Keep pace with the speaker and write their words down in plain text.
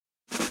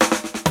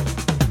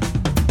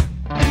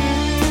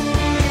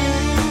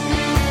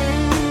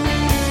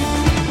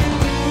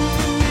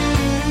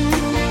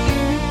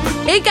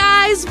Hey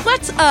guys,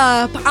 what's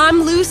up?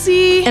 I'm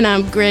Lucy. And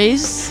I'm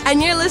Grace.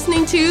 And you're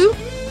listening to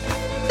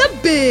the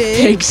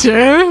Big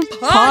Picture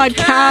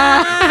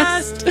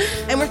Podcast.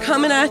 And we're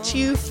coming at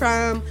you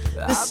from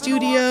the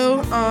studio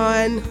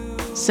on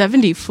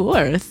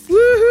 74th.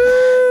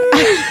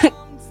 Woohoo!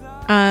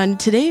 And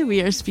today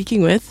we are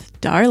speaking with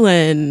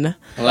Darlin.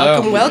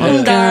 Hello.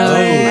 Welcome,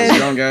 Darlin. How's it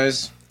going,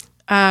 guys?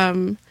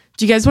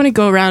 Do you guys want to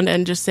go around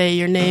and just say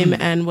your name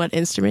and what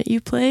instrument you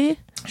play?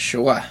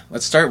 Sure.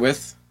 Let's start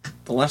with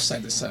the left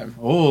side this time.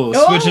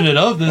 Switching it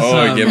up this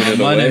time. Giving it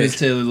My away. name is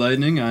Taylor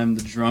Lightning. I'm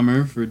the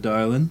drummer for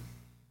Darlin.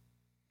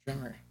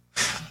 Drummer.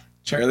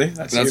 Charlie,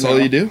 that's all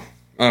you do?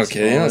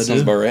 Okay, all I that sounds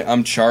do. about right.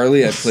 I'm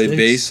Charlie. I play Sticks.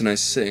 bass and I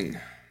sing.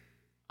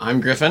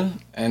 I'm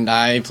Griffin, and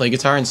I play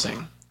guitar and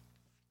sing.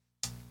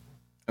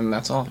 And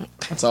that's all.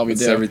 That's all we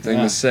That's do. everything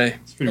Yeah. to say.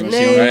 It's pretty much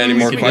Name, the only Any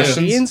more we can questions?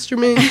 do. the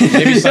instrument,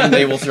 Maybe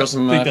someday we'll throw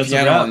some Think that's a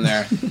piano wrap. in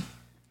there,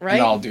 right?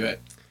 and I'll do it.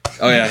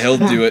 Oh yeah, he'll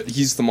do it.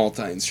 He's the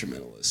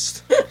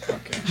multi-instrumentalist.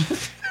 Okay.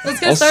 Let's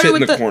get I'll started sit in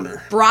with the the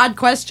corner. broad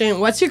question.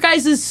 What's your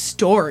guys'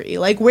 story?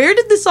 Like, where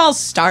did this all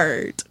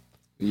start?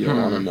 You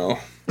don't want to know.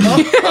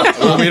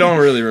 Well, we don't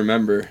really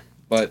remember,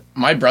 but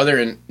My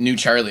brother knew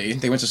Charlie.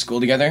 They went to school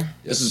together.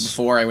 This is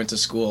before I went to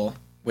school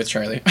with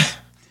Charlie.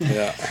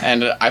 yeah.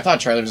 And I thought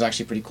Charlie was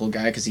actually a pretty cool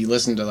guy because he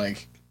listened to,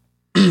 like,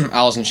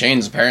 Alice in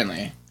Chains,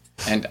 apparently.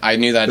 And I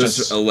knew that It was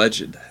just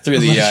alleged. through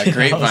the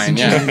grapevine,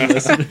 yeah.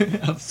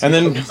 And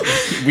then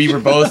we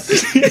were both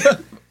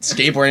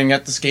skateboarding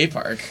at the skate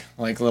park,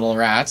 like little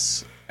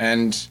rats.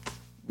 And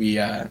we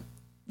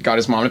got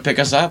his mom to pick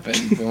us up,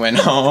 and we went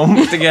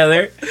home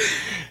together.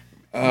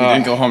 We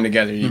didn't go home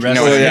together. You rest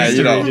know of what the it is.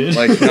 you know, dude.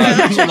 like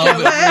not,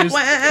 Love it. First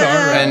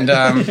car ride.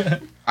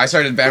 And I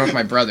started a band with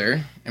my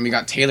brother, and we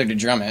got Taylor to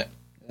drum it.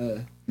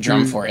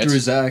 Drum for it. Through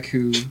Zach,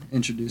 who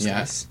introduced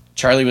Yeah. us.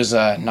 Charlie was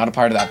not a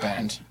part of that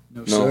band.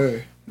 No, No.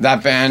 sir.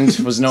 That band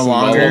was no Some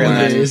longer, bubble and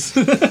then days.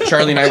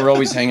 Charlie and I were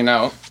always hanging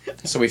out,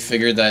 so we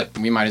figured that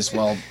we might as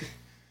well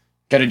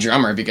get a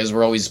drummer because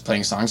we're always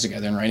playing songs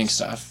together and writing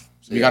stuff.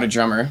 So we got a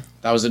drummer.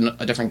 That was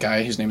a different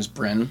guy. His name is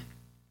Bryn.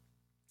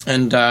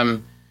 And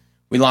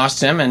we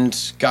lost him and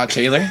got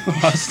Taylor.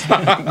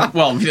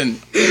 Well, we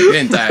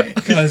didn't die,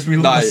 Guys, we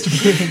lost.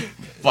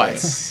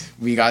 but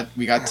we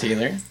got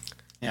Taylor.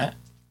 Yeah,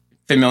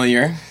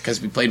 familiar because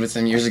we played with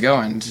him years ago.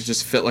 And it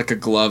just fit like a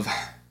glove.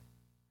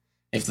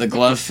 if the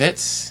glove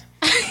fits,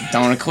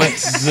 don't quit.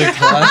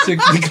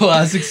 the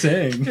classic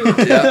saying.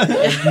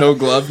 Yeah. No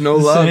glove, no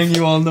The love. saying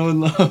you all know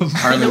and love.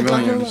 Harlan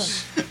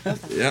Williams.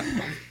 Yeah.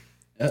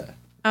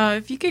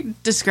 If you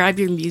could describe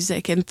your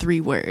music in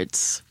 3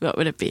 words, what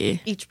would it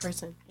be? Each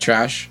person.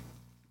 Trash.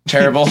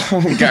 Terrible.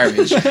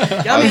 Garbage.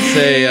 I would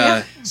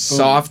say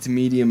soft,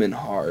 medium, and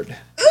hard.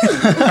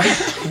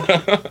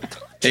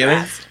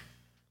 Taylor?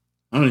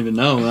 I don't even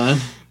know, man.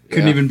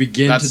 Couldn't Yeah. even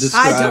begin That's- to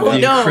describe I don't the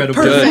know. incredible.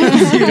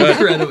 Perfect. Good.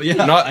 Incredible.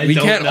 Yeah. We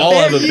can't all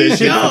have a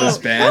vision for this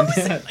band.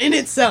 In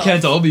itself.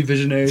 Can't all be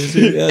visionaries.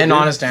 Here. An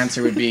honest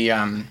answer would be,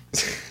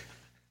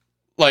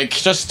 like,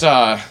 just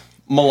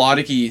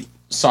melodic-y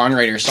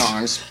songwriter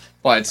songs,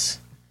 but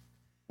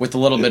with a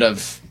little bit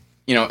of,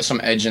 some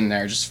edge in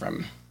there just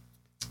from,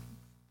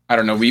 I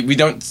don't know, we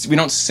don't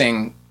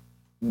sing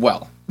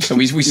well. So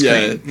we scream.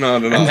 Yeah, no.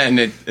 And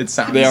then it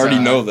sounds... They already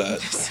know that.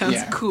 Sounds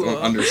Yeah. cool.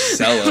 Don't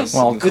undersell us.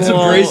 Well, It's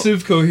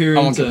abrasive, coherent,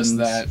 I won't give us and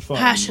that. fun.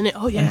 Passionate.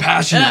 Oh, yeah.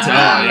 Passionate.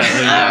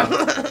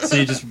 Yeah. So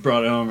you just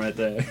brought it home right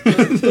there.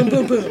 Boom,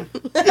 boom, boom.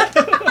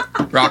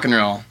 rock and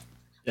roll.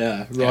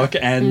 Yeah, rock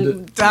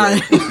and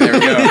Done. There we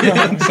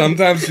go.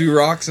 Sometimes we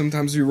rock,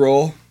 sometimes we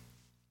roll.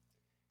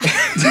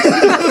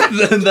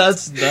 then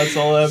that's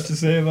all I have to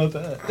say about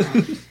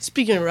that.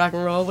 Speaking of rock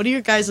and roll, what are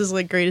your guys'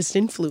 greatest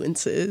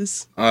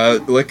influences?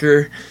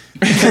 Liquor.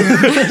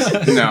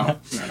 No.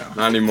 Not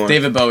anymore.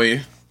 David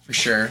Bowie, for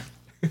sure.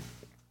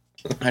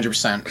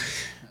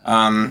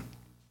 100%.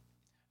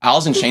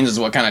 Alice in Chains is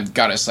what kind of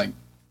got us, like,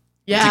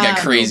 Yeah. to get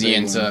crazy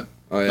into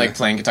Oh, yeah. like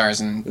playing guitars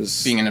and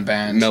There's being in a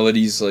band.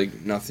 melodies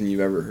like nothing you've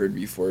ever heard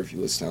before if you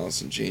listen to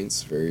Alice in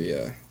Chains. Very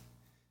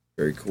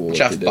very cool. what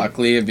Jeff they did.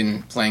 Buckley, I've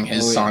been playing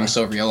his Oh, song yeah.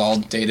 So Real all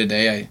day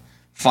today. I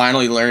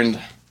finally learned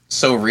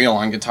So Real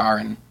on guitar,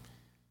 and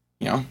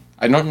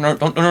I don't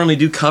normally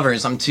do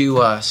covers. I'm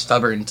too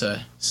stubborn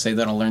to say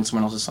that I'll learn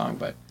someone else's song,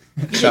 but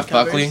Jeff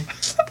Buckley,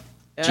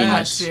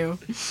 genius. Too.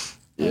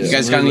 You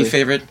guys got any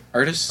favorite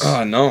artists?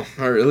 Oh no,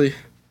 not really.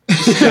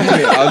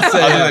 I'd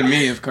say Other than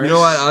me, of course. you know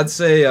what? I'd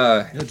say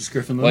Yeah, just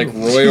Griffin like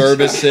Little. Roy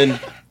Orbison,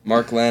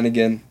 Mark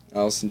Lanigan,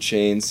 Alice in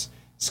Chains,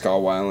 Scott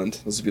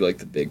Weiland. Those would be like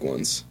the big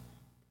ones.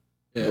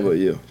 Yeah. How about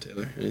you,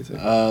 Taylor?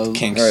 Anything?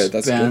 Kinks. All right,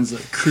 that's bands good.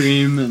 like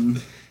Cream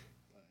and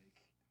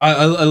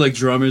I like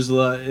drummers a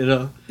lot.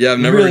 Yeah, I've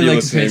I never really heard you like to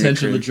listen pay to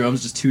attention to the Cream.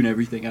 drums. Just tune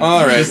everything out.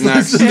 All right, Just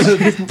next. listen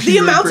to The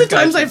pure amount of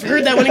times I've percussion.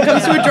 heard that when it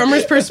comes to a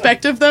drummer's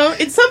perspective, though,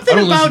 it's I something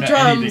don't about listen to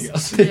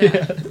drums. anything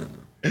else.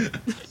 Yeah.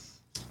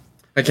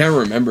 I can't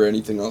remember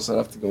anything else. I'd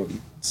have to go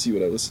and see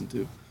what I listened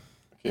to.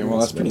 Okay, well,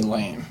 that's pretty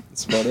lame.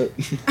 That's about it.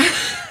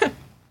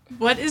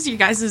 What is you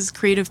guys'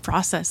 creative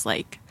process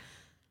like?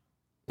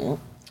 Well,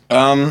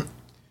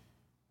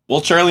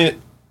 Well, Charlie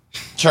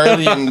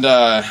Charlie and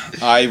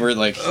I were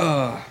like,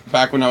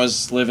 back when I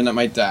was living at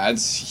my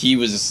dad's, he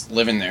was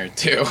living there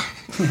too.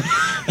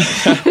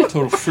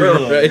 Total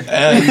freak. Right.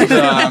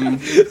 And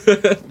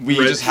we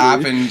just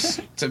happened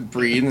to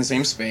breathe in the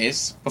same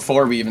space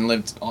before we even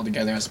lived all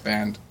together as a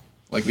band,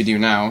 like we do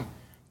now.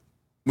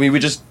 We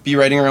would just be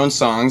writing our own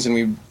songs, and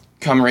we'd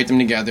come write them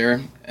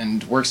together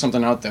and work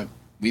something out that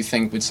we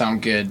think would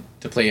sound good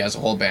to play as a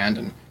whole band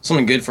and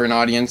something good for an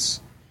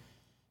audience.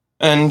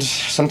 And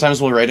sometimes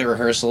we'll write at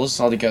rehearsals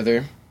all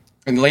together.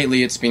 And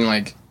lately it's been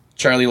like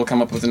Charlie will come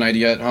up with an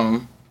idea at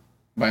home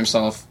by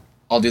himself.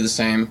 I'll do the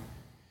same.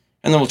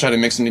 And then we'll try to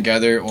mix them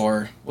together,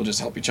 or we'll just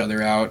help each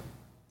other out.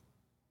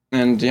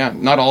 And yeah,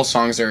 not all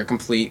songs are a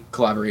complete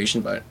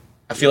collaboration, but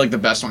I feel like the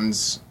best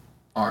ones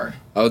are.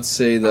 I would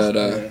say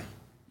that,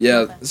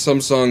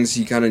 some songs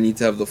you kind of need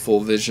to have the full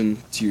vision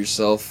to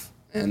yourself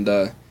and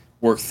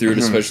work through it,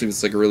 especially if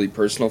it's like a really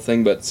personal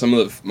thing. But some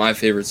of my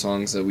favorite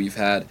songs that we've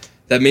had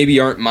that maybe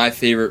aren't my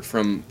favorite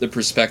from the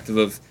perspective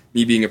of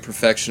me being a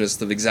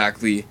perfectionist of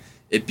exactly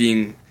it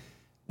being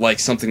like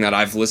something that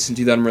I've listened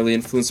to that I'm really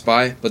influenced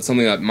by, but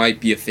something that might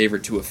be a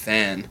favorite to a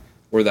fan,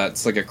 or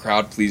that's like a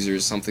crowd pleaser,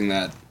 is something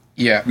that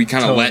we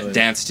kind of let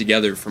dance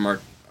together from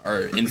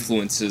our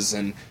influences,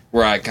 and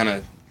where I kind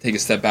of take a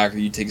step back or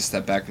you take a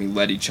step back and we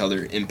let each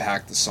other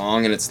impact the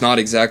song, and it's not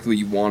exactly what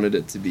you wanted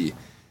it to be.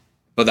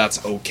 But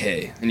that's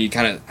okay, and you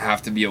kind of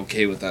have to be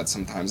okay with that.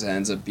 Sometimes it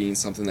ends up being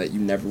something that you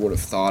never would have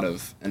thought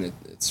of, and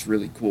it's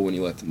really cool when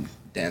you let them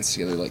dance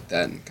together like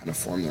that and kind of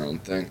form their own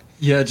thing.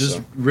 Yeah,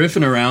 just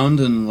riffing around,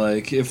 and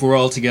like if we're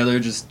all together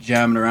just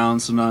jamming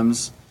around,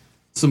 sometimes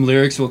some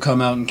lyrics will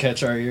come out and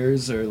catch our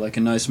ears, or like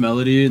a nice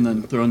melody, and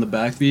then throw in the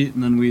backbeat,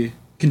 and then we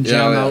can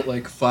jam out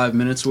like 5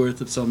 minutes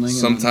worth of something.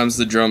 Sometimes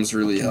the drums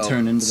really help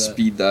turn into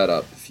speed that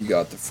up if you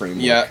got the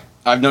framework. Yeah,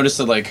 I've noticed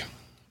that like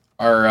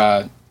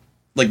our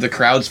like the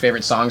crowd's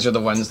favorite songs are the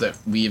ones that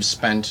we've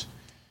spent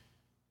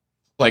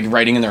like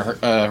writing in their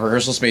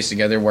rehearsal space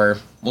together, where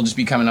we'll just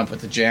be coming up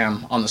with a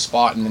jam on the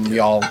spot, and then we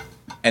all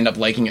end up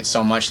liking it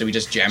so much that we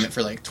just jam it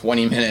for like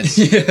 20 minutes,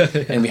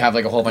 and we have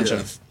like a whole bunch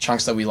of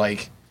chunks that we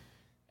like,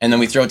 and then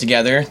we throw it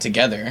together,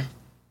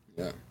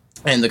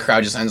 and the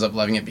crowd just ends up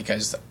loving it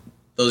because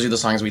those are the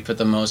songs we put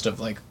the most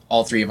of like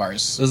all three of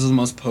ours. Those are the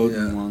most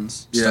potent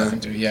ones. Stuff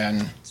into,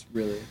 and it's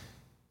really.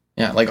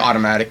 Yeah, like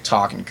Automatic,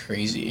 Talk, and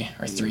Crazy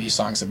are three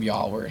songs that we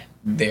all were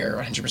there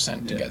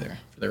 100% together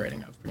for the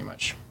writing of, pretty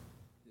much.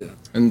 Yeah.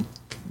 And,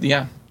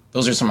 yeah,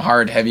 those are some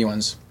hard, heavy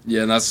ones.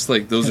 Yeah, and that's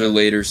like, those are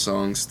later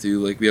songs, too.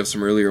 Like, we have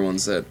some earlier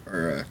ones that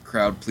are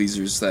crowd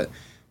pleasers that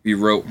we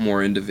wrote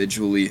more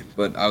individually.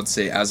 But I would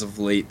say, as of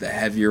late, the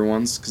heavier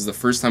ones, because the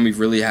first time we've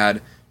really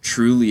had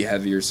truly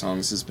heavier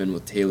songs has been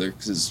with Taylor,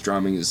 because his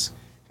drumming has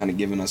kind of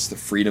given us the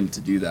freedom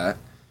to do that.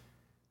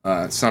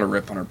 It's not a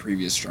rip on our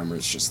previous drummer,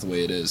 it's just the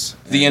way it is.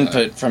 The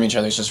input from each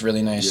other is just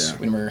really nice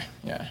when we're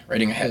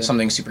writing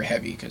something super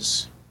heavy,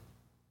 because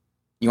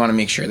you want to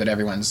make sure that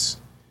everyone's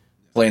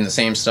playing the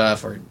same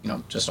stuff, or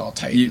just all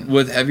tight.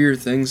 With heavier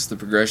things, the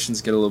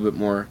progressions get a little bit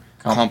more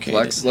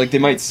complex. Like, they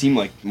might seem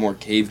like more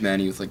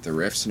caveman-y with like the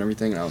riffs and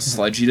everything, and how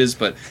sludgy it is,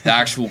 but the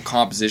actual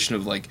composition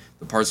of like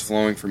the parts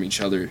flowing from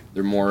each other,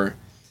 they're more.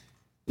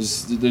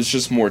 There's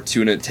just more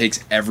to it. It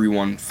takes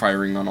everyone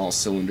firing on all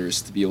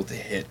cylinders to be able to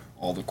hit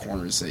all the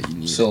corners that you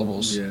need.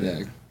 Syllables.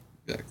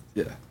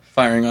 Yeah.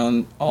 Firing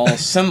on all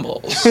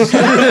cymbals. There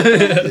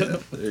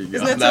you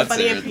go. Isn't that so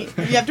funny?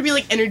 You have to be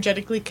like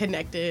energetically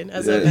connected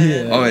as a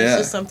band. Oh yeah.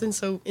 It's just something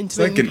so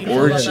intimate. It's like an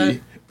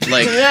orgy.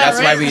 Like, that's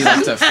why we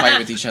like to fight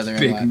with each other.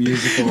 Big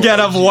musical. Get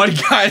up one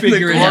guy in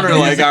the corner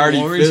like I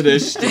already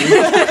finished.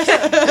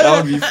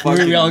 That would be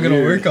fucking We're all gonna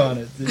weird. work on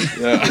it. Dude.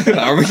 Yeah.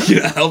 How are we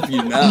gonna help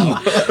you now?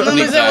 And then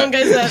there's that one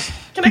guy that says,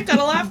 "Can I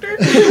cuddle after?"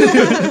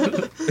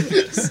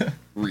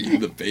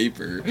 Read the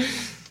paper.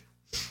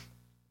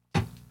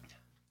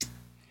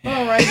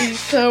 Alrighty,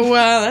 so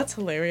that's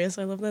hilarious.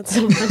 I love that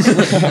so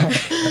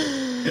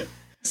much.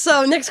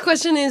 So next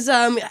question is,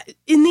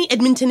 in the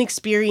Edmonton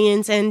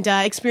experience and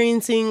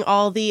experiencing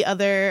all the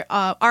other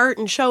art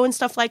and show and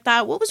stuff like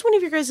that, what was one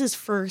of your guys'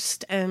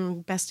 first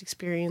and best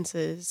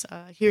experiences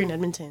here in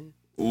Edmonton?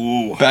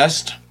 Ooh.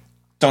 Best?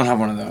 Don't have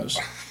one of those.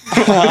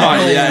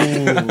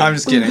 Yeah. I'm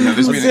just kidding. No,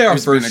 Let's say our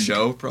first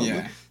show,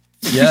 probably.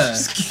 Yeah.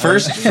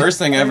 First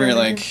thing ever,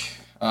 like...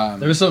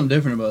 there was something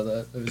different about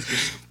that. It was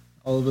just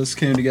all of us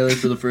came together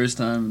for the first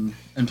time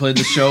and played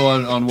the show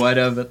on White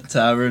Ave at the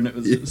Tavern. It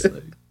was just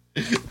like...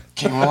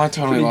 Okay, well, I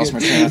totally lost my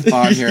train of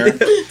thought here.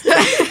 Dude,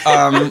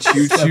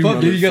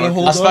 you gotta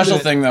hold A special on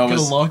to thing, though, gotta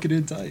was lock it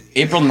in tight.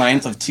 April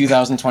 9th of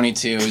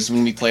 2022 is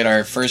when we played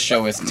our first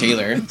show with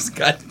Taylor. This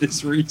guy did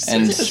his research.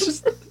 And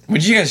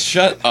would you guys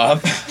shut up?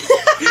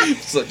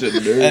 Such a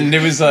nerd. And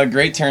it was a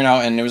great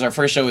turnout, and it was our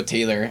first show with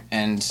Taylor,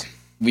 and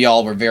we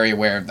all were very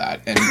aware of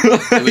that. And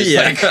it was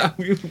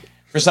like...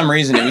 For some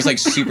reason, it was like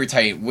super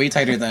tight, way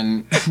tighter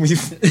than we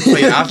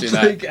played after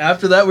that. Like,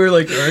 after that, we were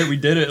like, all right, we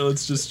did it.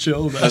 Let's just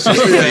chill. Let's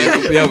just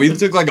play. Yeah, we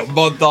took like a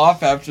month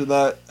off after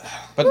that.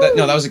 But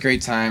that was a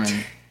great time.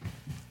 And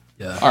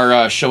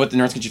our show at the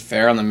North Country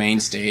Fair on the main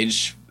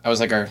stage, that was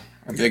like our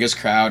biggest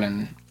crowd,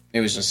 and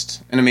it was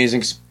just an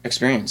amazing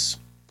experience.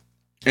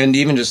 And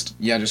even just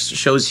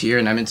shows here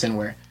in Edmonton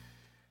where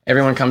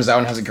everyone comes out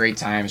and has a great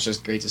time. It's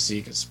just great to see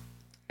because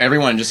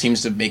everyone just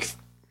seems to make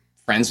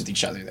friends with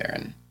each other there,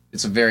 and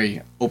it's a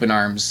very open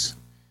arms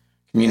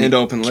community. And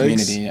open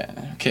legs. Community.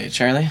 Yeah. Okay,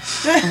 Charlie.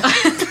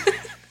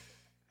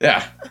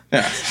 yeah.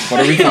 What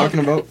are we talking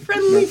about?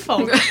 Friendly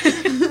folk. Way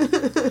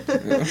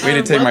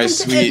to take my Welcome to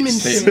sweet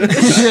Edmonton.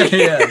 statement.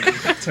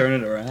 Yeah, turn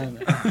it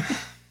around. I'm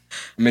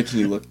making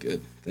you look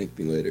good. Thank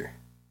me later.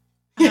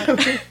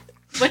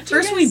 What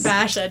first we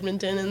bash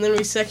Edmonton and then we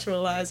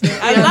sexualize it.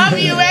 I love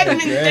you,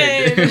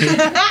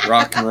 Edmonton.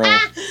 Rock and roll.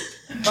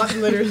 Rock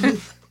literally.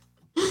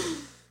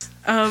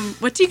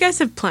 What do you guys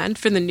have planned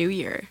for the new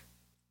year?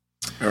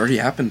 It already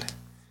happened.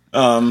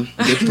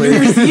 They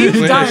played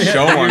a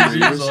show on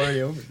It's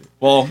already over.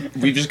 Well,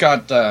 we've just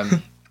got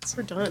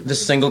We're done. the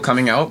single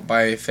coming out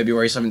by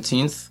February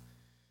 17th.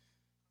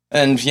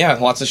 And yeah,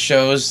 lots of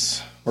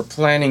shows. We're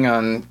planning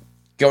on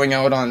going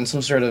out on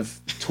some sort of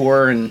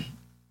tour in,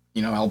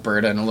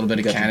 Alberta and a little bit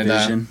of Got the Canada.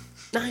 vision.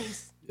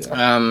 Nice.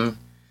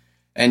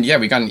 And yeah,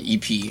 we got an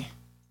EP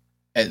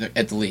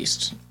at the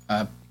least.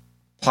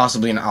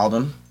 Possibly an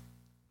album.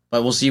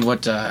 But we'll see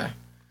what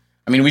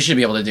we should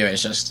be able to do it.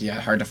 It's just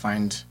hard to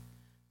find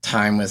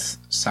time with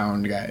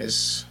sound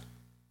guys.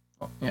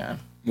 Yeah.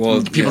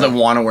 Well, People that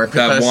want to work with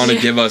us. that want to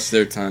give us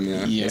their time.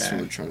 Yeah, Yeah. that's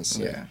what we're trying to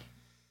say. Yeah.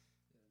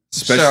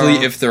 Especially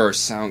So- if they're a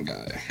sound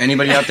guy.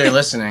 Anybody out there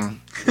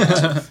listening,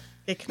 Get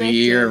connected.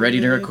 we are ready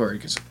to record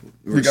because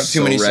we got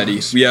too many ready.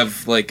 songs. We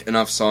have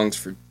enough songs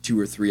for 2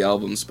 or 3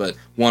 albums, but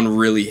one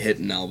really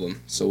hitting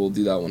album. So we'll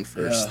do that one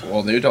first. Yeah.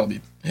 Well, they'd all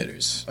be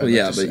hitters. Well,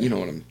 yeah, but you know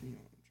what I'm.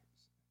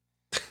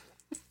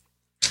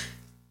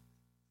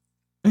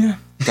 Yeah.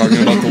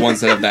 Talking about the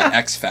ones that have that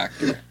X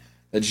factor,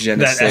 that je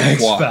ne That sais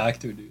X quoi.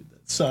 Factor, dude.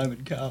 That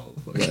Simon Cowell.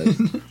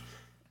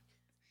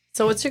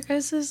 So what's your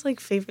guys'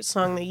 favorite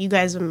song that you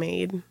guys have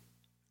made?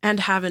 And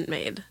haven't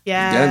made.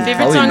 Yeah. Again, Favorite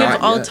Probably song not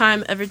of all yet.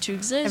 time ever to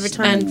exist. Every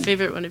time. And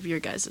favorite one of your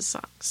guys'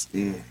 songs.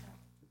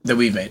 That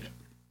we've made.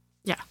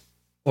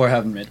 Or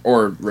haven't made.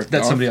 Or ripped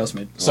That off. somebody else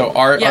made. So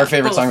our Yeah,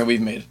 favorite both. song that we've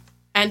made.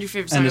 And your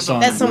favorite song And a of all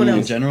song time. That's someone in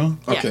else. general.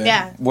 Yeah. Okay.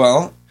 Yeah.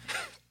 Well,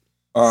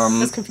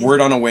 That's confusing.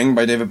 Word on a Wing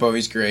by David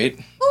Bowie's great.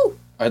 Woo.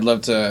 I'd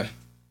love to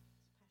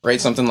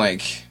write something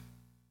like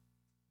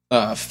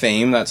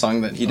Fame, that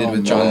song that he did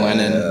with John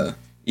Lennon. Yeah.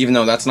 Even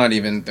though that's not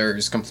even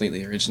theirs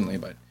completely originally,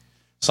 but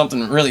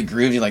something really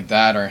groovy like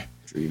that, or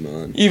Dream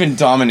on. even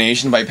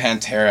Domination by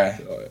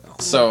Pantera. Oh, yeah.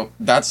 So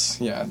that's,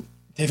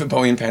 David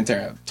Bowie and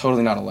Pantera,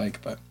 totally not alike,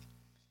 but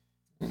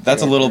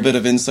that's a little bit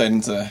of insight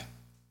into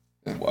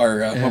our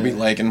what we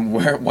like and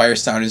why our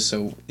sound is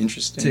so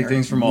interesting. Take or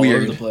things from all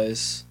weird. over the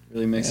place.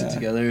 Really mix Yeah. it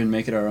together and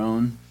make it our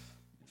own.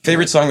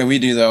 Favorite song that we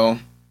do, though,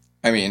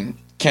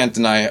 can't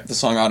deny the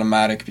song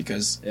Automatic,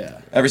 because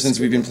Yeah. ever since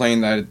we've been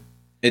playing that,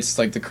 it's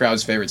like the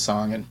crowd's favorite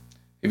song, and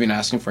we've been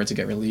asking for it to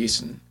get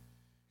released, and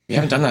we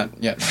haven't done that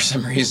yet for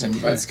some reason.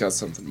 It's But got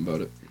something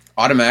about it.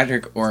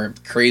 Automatic or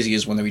Crazy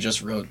is one that we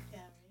just wrote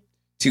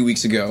 2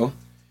 weeks ago,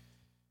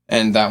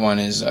 and that one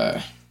is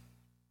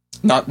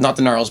not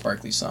the Gnarls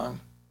Barkley song,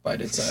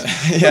 but it's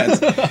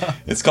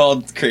it's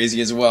called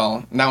Crazy as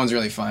well. And that one's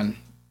really fun.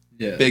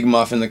 Yeah. Big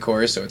muff in the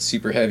chorus, so it's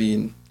super heavy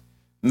and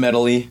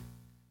metally.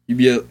 You'd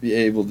be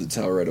able to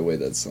tell right away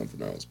that's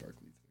something else, Barkley.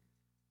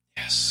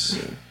 Yes.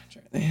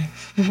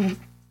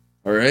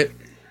 All right.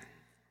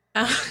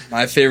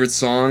 My favorite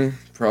song,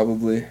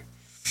 probably.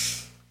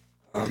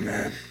 Oh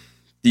man,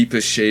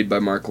 Deepest Shade by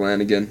Mark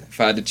Lanigan. If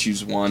I had to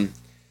choose one,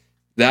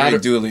 Ray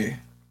Dooley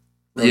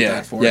wrote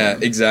that for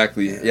him.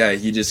 exactly. Yeah,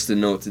 he just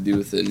didn't know what to do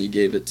with it, and he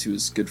gave it to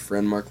his good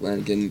friend Mark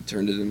Lanigan. He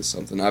turned it into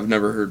something. I've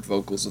never heard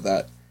vocals with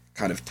that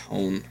kind of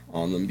tone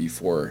on them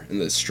before,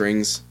 and the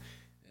strings,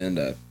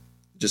 and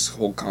just the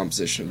whole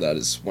composition of that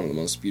is one of the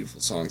most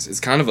beautiful songs. It's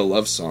kind of a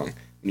love song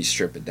when you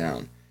strip it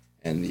down,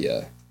 and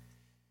the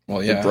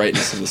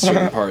brightness of the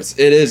certain parts.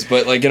 It is,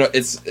 but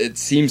it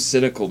seems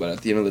cynical, but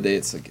at the end of the day,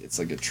 it's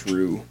like a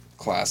true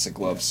classic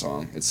love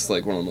song. It's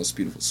like one of the most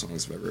beautiful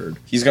songs I've ever heard.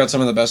 He's got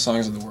some of the best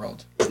songs in the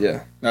world.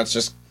 Yeah. That's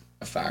just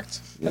a fact,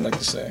 I'd like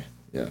to say.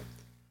 Yeah.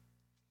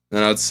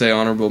 And I would say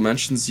honorable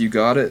mentions, you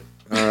got it.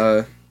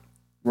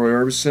 Roy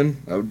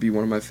Orbison, that would be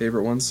one of my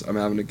favorite ones. I'm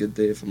having a good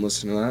day if I'm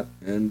listening to that.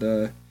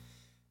 And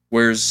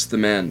Where's the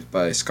Man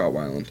by Scott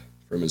Weiland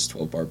from his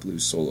 12 Bar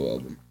Blues solo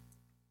album.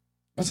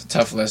 That's a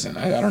tough listen.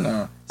 I don't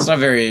know. It's not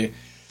very...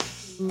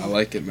 I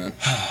like it, man.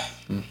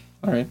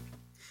 All right.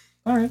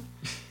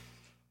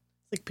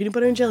 Like peanut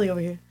butter and jelly over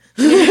here.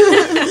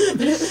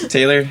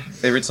 Taylor,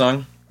 favorite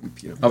song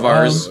Peanut of butter.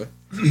 ours?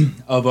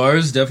 Of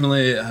ours,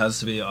 definitely it has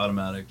to be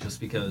Automatic, just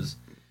because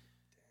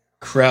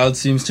crowd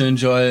seems to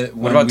enjoy it.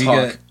 What about we Talk?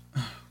 Get,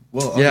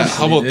 well, Yeah, obviously,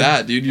 how about dude.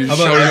 that, dude? You're How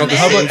about, shouting out the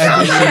how same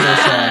about every song. single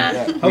song?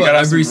 How We about gotta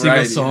have every some single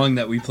variety. song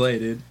that we play,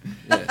 dude?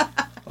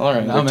 All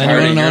right. Nah, man, tired you of want an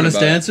hearing honest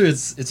about it. answer?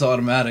 It's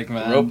Automatic,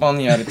 man. Rope on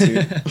the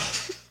attitude.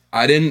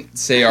 I didn't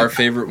say our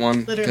favorite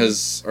one Literally.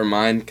 or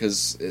mine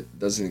because it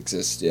doesn't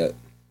exist yet.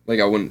 Like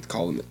I wouldn't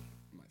call them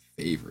my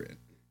favorite.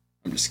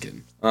 I'm just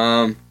kidding.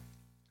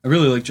 I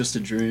really like Just a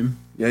Dream.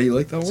 Yeah, you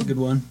like that That's a one? good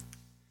one.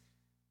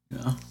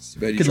 Yeah. It's too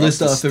bad you Could dropped list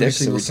the off every sticks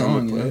single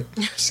time we song, play it.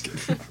 Just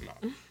kidding.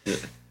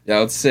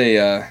 Yeah,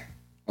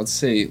 I'd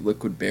say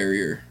Liquid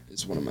Barrier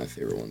is one of my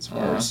favorite ones of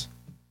ours.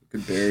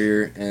 Liquid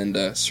Barrier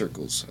and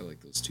Circles. I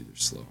like those two. They're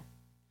slow.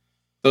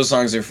 Those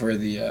songs are for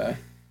the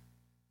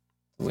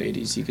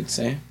ladies, you could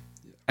say.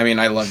 I mean,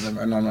 I love them.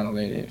 I'm not a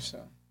lady,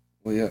 so.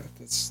 Well, yeah,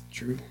 that's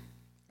true.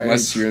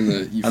 Unless you're in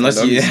the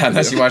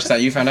unless you watch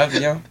that You Found Out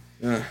video.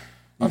 Yeah. You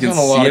I've can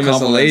gotten a lot see of him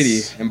as a lady,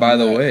 compliments. and by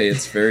the way,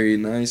 it's very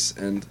nice,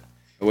 and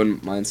I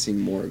wouldn't mind seeing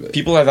more of it.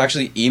 People have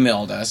actually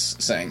emailed us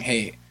saying,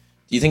 "Hey, do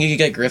you think you could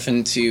get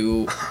Griffin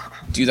to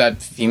do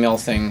that female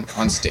thing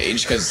on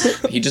stage? Because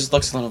he just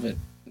looks a little bit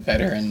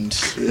better and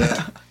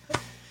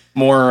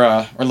more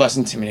or less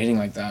intimidating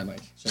like that."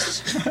 Like,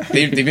 just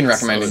they've been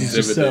recommending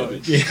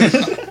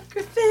it.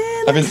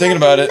 I've been thinking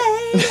about it.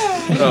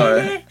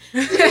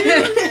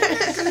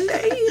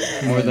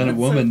 More than a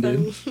woman,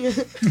 dude.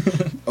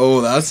 Oh,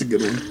 that's a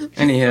good one.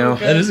 Anyhow,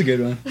 That is a good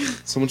one.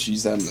 Someone should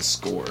use that in the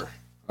score.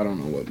 I don't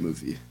know what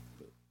movie.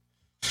 But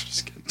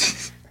just kidding.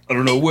 I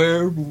don't know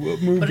what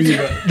movie,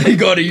 but they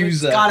gotta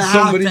use that. gotta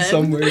Somebody happen.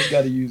 somewhere's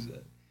gotta use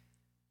that.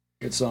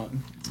 Good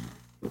song.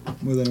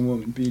 More than a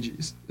woman, Bee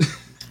Gees.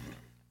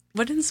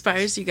 What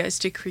inspires you guys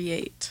to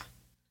create?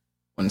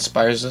 what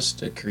inspires us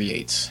to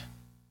create?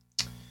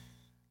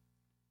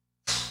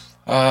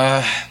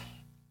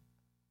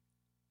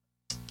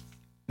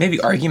 Maybe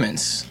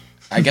arguments.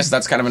 I guess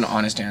that's kind of an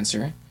honest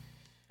answer.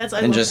 That's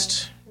And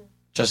just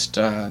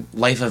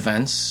life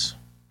events.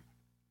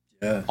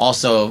 Yeah.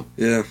 Also,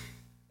 Yeah.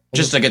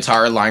 just a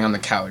guitar lying on the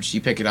couch.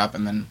 You pick it up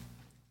and then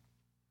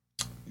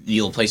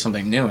you'll play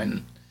something new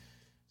and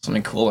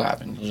something cool will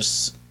happen. You'll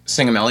just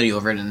sing a melody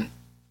over it and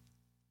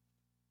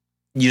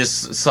you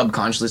just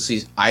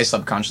I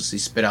subconsciously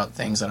spit out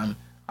things that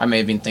I may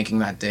have been thinking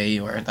that day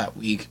or that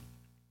week.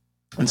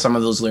 And some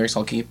of those lyrics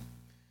I'll keep.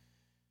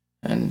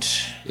 And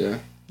Yeah.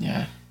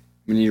 yeah.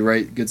 I mean, you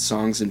write good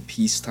songs in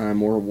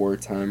peacetime or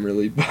wartime,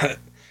 really, but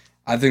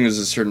I think there's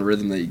a certain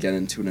rhythm that you get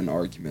into in an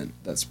argument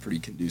that's pretty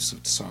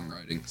conducive to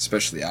songwriting,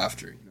 especially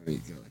after. You know, you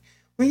go like,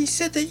 "When you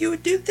said that you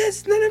would do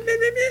this,"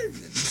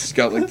 it's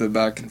got like the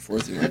back and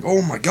forth. You're like,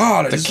 "Oh my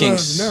god, I The just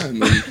kinks.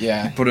 and then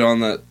Yeah. you put it on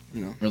that,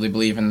 you know. Really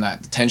believe in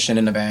that. The tension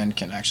in the band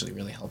can actually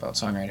really help out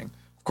songwriting.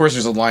 Of course,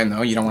 there's a line,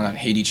 though. You don't want to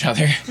hate each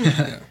other.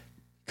 Yeah.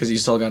 Because you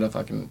still got to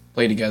fucking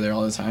play together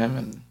all the time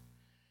and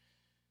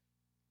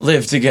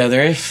live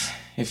together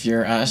if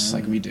you're us,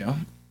 like we do.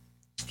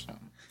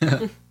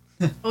 So.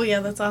 Oh yeah,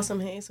 that's awesome.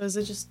 Hey, so is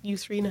it just you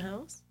three in a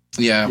house?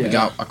 Yeah, we Yeah.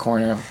 got a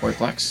corner of a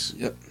fourplex.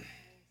 Yep.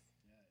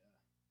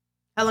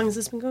 How long has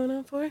this been going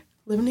on for?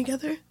 Living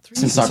together? 3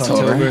 Since years?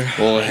 October.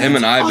 Well, him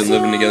and I have been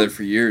living Awesome. together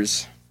for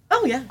years.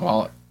 Oh yeah.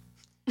 Well,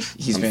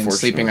 he's been Unfortunately.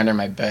 sleeping under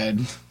my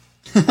bed.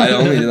 I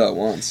only did that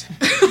once.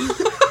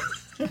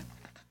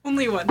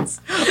 Only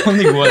once.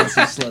 Only once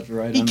he slept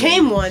right He under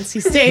came it. once. He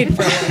stayed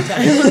for a long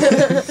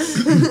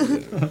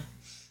time.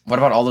 What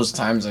about all those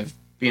times I've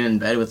been in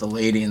bed with a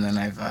lady and then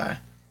I've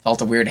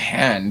felt a weird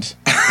hand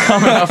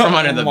coming out from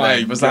under the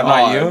bed? Was that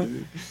not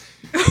you?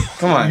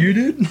 Come on. You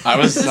did? I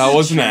was. That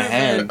wasn't a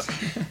hand.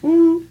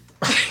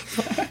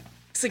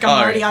 It's like I'm All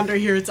already right. under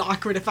here. It's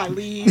awkward if I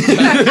leave.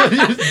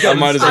 I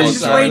might as I well just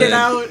start wait it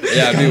out.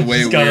 Yeah, it'd be way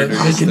Just gotta- weirder.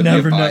 they just can to be a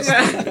never know.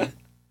 bystander.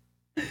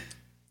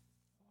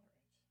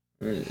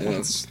 Alright, yeah,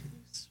 that's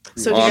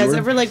So do you guys Onward.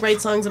 ever like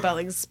write songs about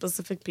like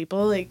specific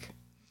people? Like,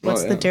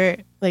 what's Oh, the yeah. dirt?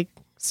 Like,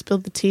 spill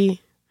the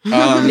tea.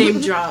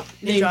 Name drop.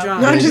 Name drop.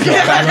 No, I'm just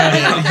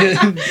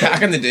kidding.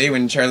 Back in the day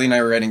when Charlie and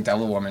I were writing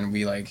Devil Woman,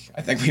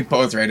 I think we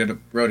both wrote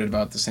it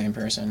about the same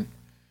person.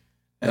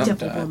 And,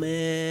 Devil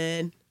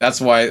Woman. that's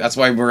why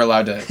we're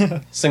allowed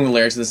to sing the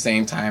lyrics at the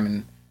same time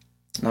and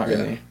not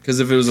really. because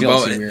if it was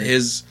Feels about too weird.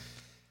 his,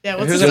 Yeah, if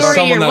what's it was the story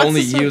someone here? that What's only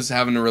the he story? was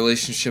having a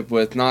relationship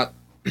with, not.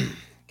 Okay,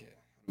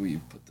 how do we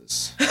put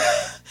this?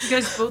 You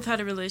guys both had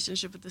a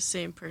relationship with the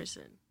same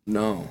person.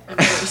 No. And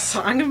wrote a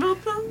song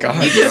about them?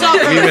 God, You saw it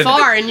we from would,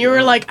 afar, and you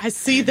were like, "I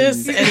see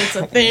this, and it's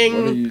a What are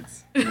thing." you-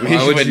 we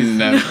Why would would you-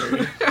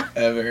 never,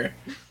 ever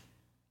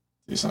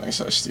do something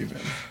so stupid.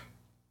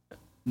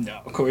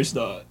 No, of course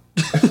not.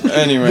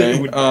 Anyway,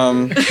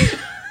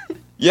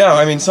 yeah,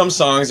 I mean, some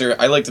songs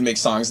I like to make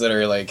songs that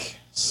are like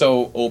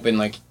so open,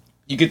 like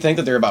you could think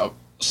that they're about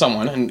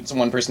someone and it's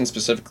one person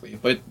specifically,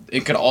 but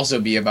it could also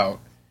be about,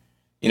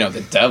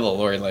 the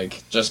devil or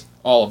like just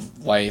all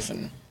of life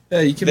and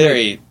Yeah, you can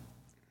very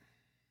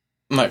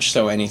much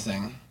so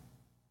anything.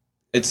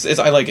 It's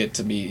I like it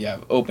to be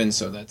open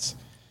so that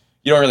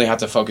you don't really have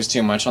to focus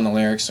too much on the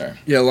lyrics or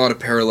a lot of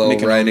parallel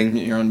make writing.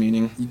 your own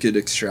meaning. You could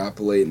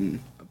extrapolate and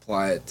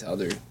apply it to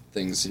other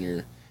things in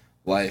your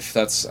life.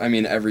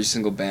 Every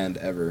single band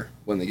ever,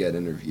 when they get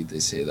interviewed, they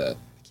say that.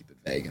 Keep it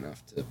vague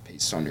enough to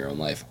paste on your own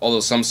life. Although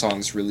some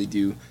songs really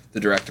do the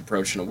direct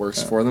approach and it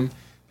works for them.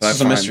 But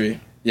It's a mystery,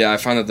 Yeah, I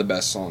find that the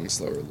best songs,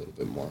 though, are a little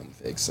bit more on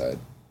the vague side.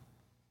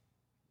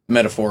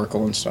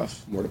 metaphorical and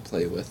stuff. More to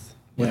play with.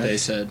 What Yeah. they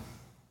said.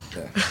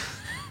 Yeah.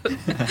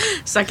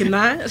 Second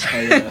that. Oh,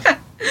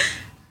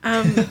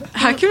 yeah.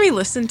 How can we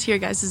listen to your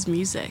guys'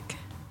 music?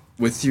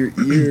 With your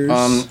ears.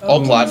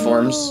 All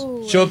platforms.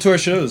 Oh. Show up to our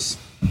shows.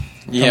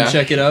 Yeah. Come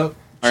check it out.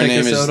 Our Check name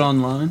us is out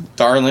online.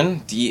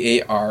 Darlin,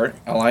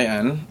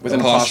 Darlin, with an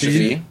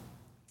apostrophe.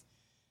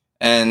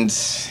 And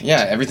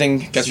yeah, everything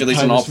gets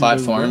released on all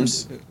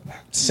platforms.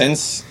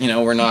 Since,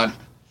 we're not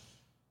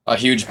a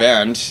huge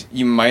band,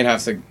 you might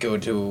have to go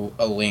to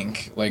a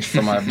link, like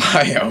from our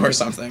bio or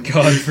something.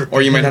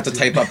 Or you might have to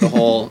type up the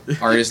whole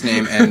artist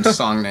name and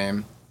song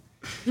name.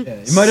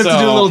 Yeah, you might have to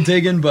do a little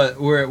digging, but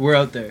we're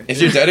out there. If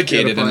you're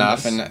dedicated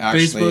enough and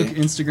actually... Facebook,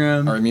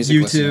 Instagram, or a music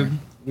YouTube. listener.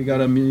 We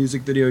got a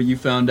music video, You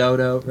Found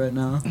Out right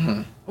now.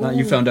 Mm-hmm. Not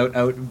You Found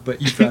Out,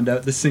 but You Found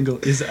Out. The single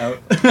is out.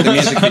 The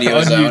music video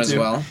is On out as YouTube.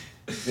 well.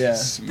 Yeah.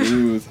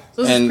 Smooth.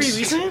 So this And- is pretty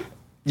recent?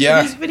 Yeah.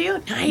 The music video?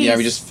 Nice. Yeah,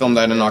 we just filmed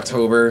that in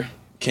October.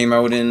 Came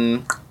out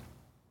in...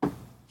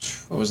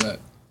 What was that?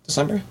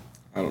 December?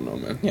 I don't know,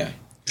 man. Yeah.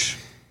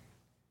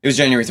 It was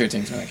January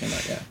 13th when that came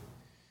out,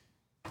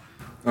 yeah.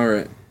 All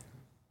right.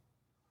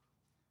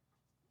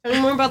 Tell me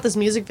more about this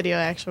music video,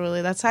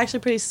 actually. That's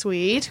actually pretty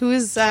sweet. Who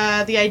is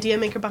the idea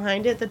maker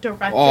behind it? The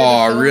director?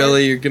 Oh, the filmer?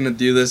 really? You're gonna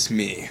do this?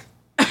 Me.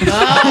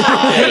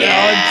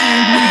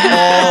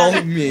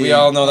 We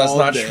all know that's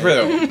not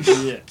true.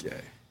 Yeah.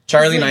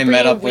 Charlie and I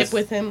met up with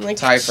with him, like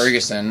Ty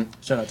Ferguson,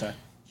 Shout out, Ty.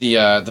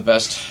 the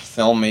best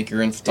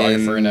filmmaker and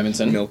photographer in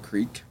Edmonton. Mill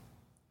Creek.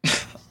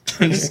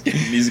 Just kidding.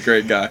 He's a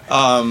great guy.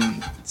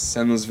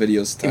 Send those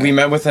videos to We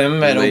met with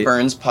him at Late.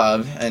 O'Byrne's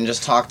pub and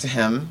just talked to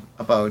him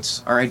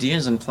about our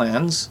ideas and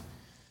plans,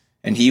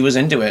 and he was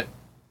into it.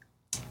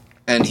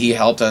 And he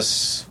helped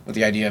us with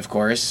the idea, of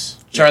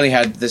course. Charlie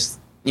had this,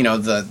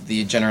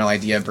 the general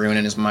idea brewing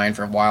in his mind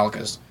for a while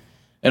because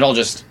it all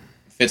just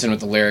fits in with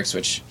the lyrics,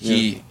 which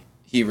he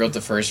wrote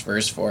the first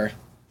verse for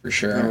I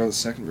sure. wrote the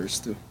second verse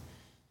too.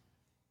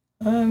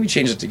 We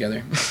changed it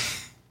together,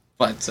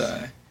 but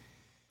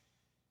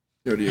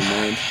Go to your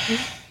mind.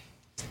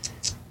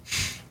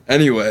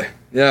 Anyway,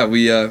 yeah,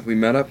 we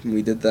met up and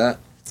we did that.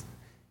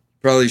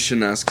 Probably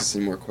shouldn't ask us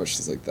any more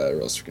questions like that, or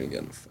else we're gonna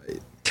get in a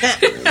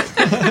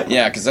fight.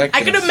 yeah, because I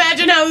I can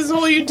imagine how this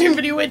whole YouTube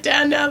video went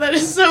down now. That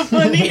is so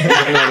funny. No.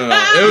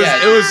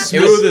 It was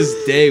smooth as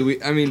day.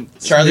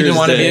 Charlie didn't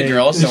want to be a day.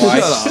 girl, so I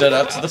Shut up. stood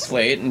up to the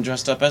plate and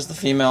dressed up as the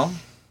female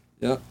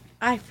Yeah,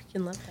 I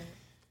freaking love that.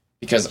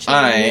 because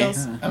Charlie I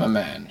Mills. am a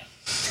man.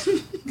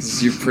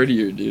 'cause you're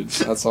prettier, dude.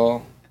 That's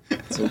all.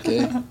 It's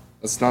okay.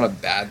 That's not a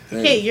bad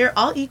thing. Hey, you're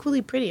all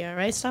equally pretty, all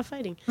right? Stop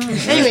fighting.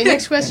 Anyway,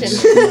 next question.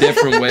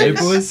 Different Hey, ways.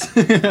 boys.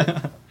 Take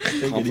it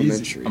easy.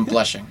 Complimentary. I'm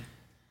blushing.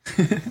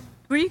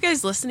 Who are you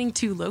guys listening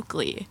to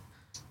locally?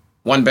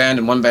 One band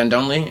and one band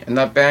only, and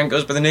that band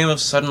goes by the name of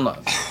Sudden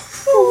Love.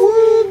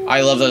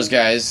 I love those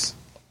guys.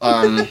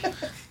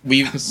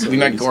 We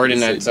met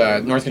Gordon at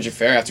North Country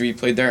Fair after we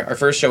played there, our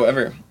first show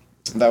ever.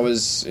 That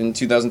was in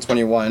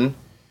 2021,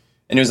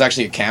 and it was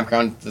actually a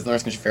campground. The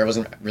North Country Fair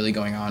wasn't really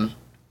going on.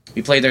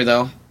 We played there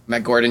though.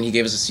 Met Gordon. He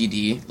gave us a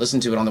CD.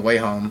 Listened to it on the way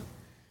home,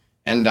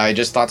 and I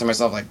just thought to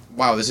myself like,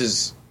 "Wow, this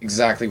is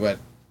exactly what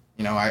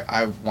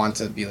I want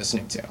to be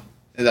listening to."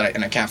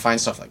 And I can't find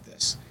stuff like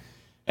this.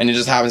 And it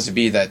just happens to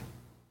be that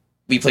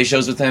we play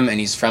shows with him, and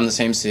he's from the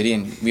same city,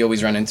 and we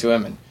always run into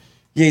him. And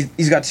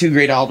he's got 2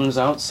 great albums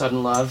out.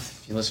 Sudden Love,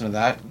 if you listen to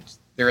that,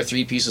 they're a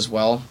 3-piece as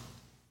well.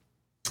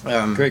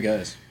 Great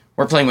guys.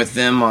 We're playing with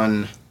them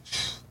on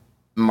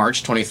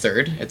March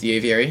 23rd at the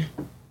Aviary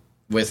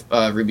with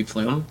Ruby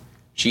Plume.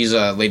 She's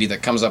a lady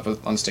that comes up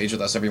on stage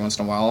with us every once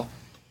in a while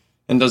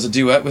and does a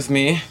duet with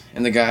me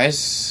and the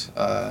guys.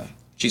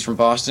 She's from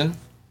Boston.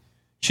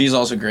 She's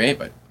also great,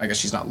 but I guess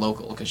she's not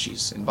local because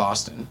she's in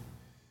Boston.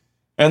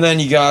 And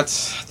then you got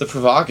the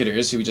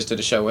Provocators, who we just did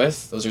a show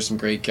with. Those are some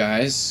great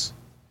guys.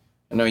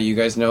 I know you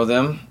guys know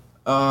them.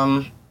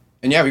 And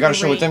yeah, we got a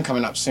show with them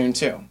coming up soon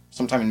too.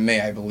 Sometime in May,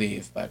 I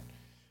believe. But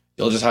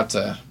you'll just have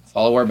to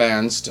follow our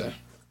bands to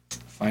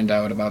find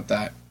out about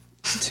that.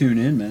 Tune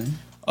in, man.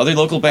 Other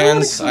local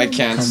bands, I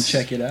can't. Come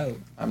check it out.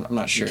 I'm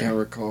not sure. Can't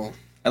recall.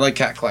 I like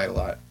Cat Clyde a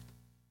lot.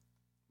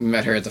 We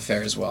met her at the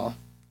fair as well.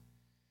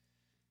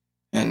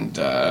 And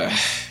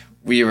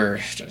we were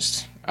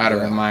just out of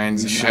our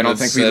minds. And I don't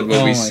think we said what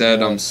Oh we my said.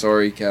 God. I'm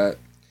sorry, Kat.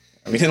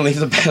 we didn't leave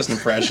the best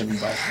impression,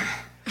 but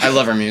I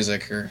love her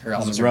music. Her It was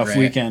albums a are rough great.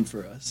 weekend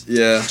for us.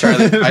 Yeah.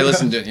 Charlie, I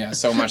listened to it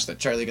so much that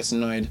Charlie gets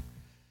annoyed.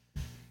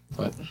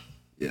 But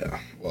Yeah.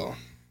 Well,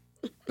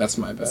 that's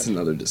my that's bad.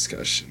 another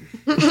discussion.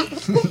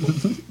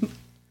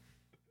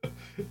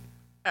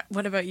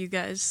 What about you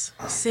guys?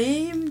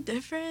 Same,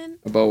 different?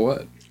 About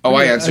what? Oh,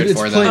 I answered It's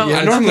for played- that. yeah, I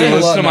it's normally played a lot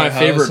listen to in my our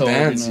favorite household,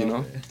 bands,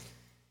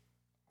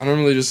 I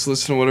normally just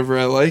listen to whatever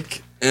I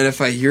like, and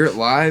if I hear it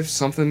live,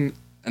 something,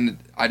 and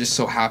I just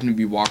so happen to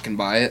be walking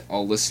by it,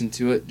 I'll listen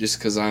to it just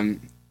because I don't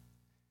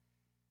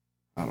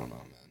know, man.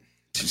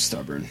 Too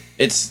stubborn.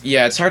 It's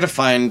hard to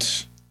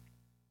find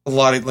a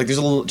lot of there's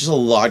just a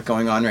lot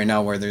going on right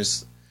now where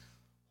there's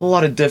a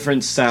lot of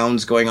different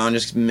sounds going on,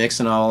 just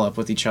mixing all up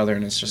with each other,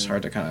 and it's just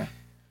hard to kind of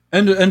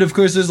And of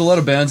course, there's a lot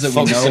of bands that we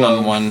focus in know on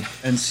of one.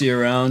 and see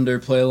around or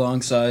play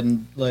alongside,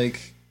 and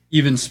like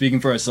even speaking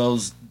for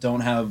ourselves,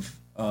 don't have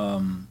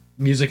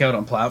music out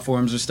on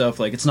platforms or stuff,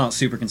 like it's not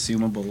super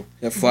consumable.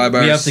 Yeah, fly by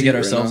We our have to seat get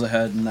right ourselves now.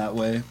 ahead in that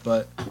way,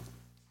 but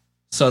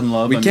Sudden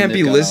Love. We I mean, can't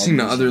they've be got listening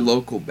to albums. other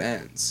local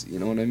bands. You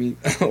know what I mean?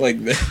 Like,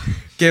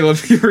 okay,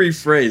 let me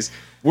rephrase.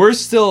 We're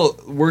still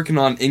working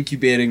on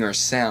incubating our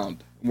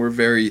sound. We're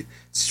very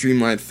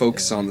streamlined,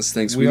 focused on this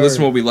thing. So we listen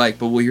to what we like,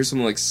 but we'll hear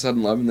something like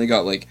Sudden Love, and they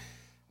got like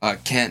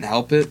Can't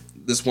Help It.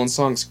 This one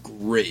song's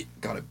great.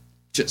 Got a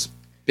just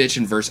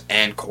bitchin' verse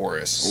and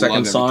chorus.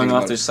 Second song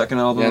off their second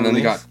album. Yeah, and then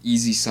they release. got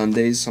Easy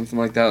Sundays, something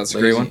like that. That's a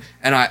Lazy. great one.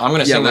 And I'm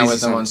gonna sing that Lazy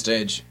with them Sun- on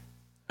stage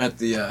at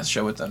the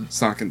show with them.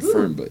 It's not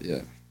confirmed, but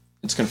yeah.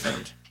 It's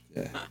confirmed.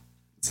 Yeah.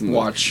 It's in the,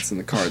 Watch. It's in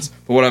the cards.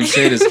 But what I'm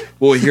saying is,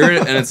 we'll hear it,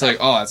 and it's like,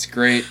 oh, that's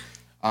great.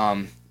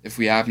 If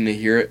we happen to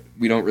hear it,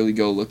 we don't really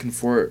go looking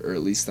for it, or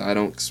at least I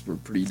don't, because we're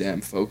pretty damn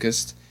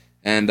focused.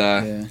 And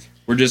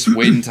we're just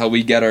waiting until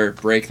we get our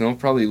break, and then we'll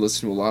probably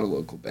listen to a lot of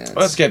local bands.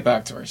 Let's get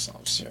back to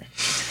ourselves here.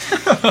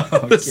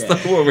 That's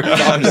not what we're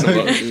talking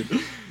about, dude.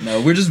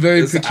 No, we're just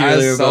very It's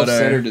peculiar as about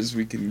self-centered as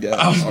we can get.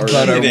 about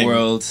our Kidding.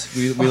 world.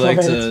 We like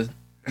to,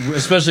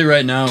 especially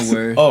right now,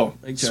 where Oh,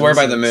 like Swear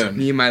by the Charlie said, Moon.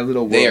 Me and My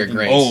Little World. They are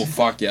great. Oh,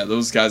 fuck yeah,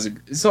 those guys are...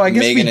 So I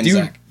guess Megan we and do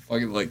Zach.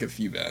 fucking like a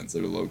few bands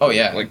that are local. Oh,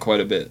 yeah. Like quite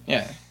a bit.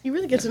 Yeah. You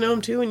really get to know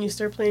them too when you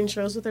start playing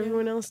shows with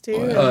everyone else too. Oh,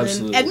 yeah. And Oh, then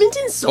absolutely.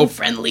 Edmonton's so Oh,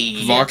 friendly.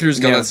 Vocator's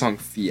got Yeah. that song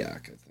Fiac,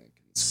 I think.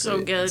 It's So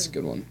great. good. It's a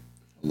good one.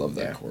 I love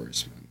that Yeah.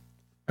 chorus, man.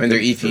 I mean, their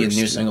EP and First,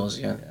 new yeah. singles,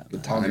 yeah. The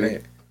All timing.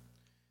 great.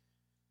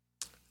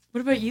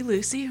 What about you,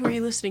 Lucy? Who are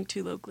you listening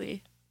to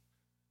locally?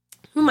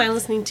 Who am I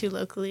listening to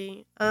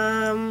locally?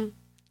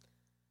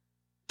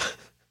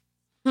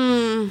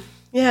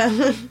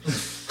 Yeah.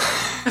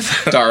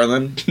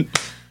 Darlin.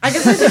 I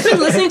guess I've just been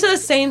listening to the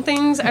same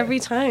things every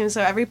time.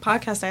 So every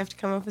podcast I have to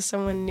come up with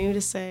someone new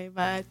to say.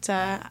 But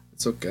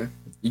It's okay.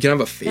 You can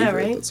have a favorite.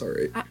 right? That's all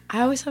right.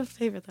 I always have a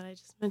favorite that I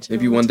just mentioned.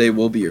 Maybe one day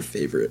we'll be your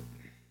favorite.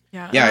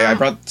 Yeah. Yeah, I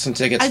brought some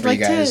tickets I'd for you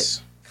like to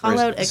guys. call for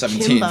out a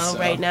 17th, Kimbo so-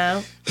 right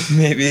now.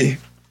 Maybe.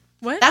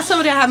 What? That's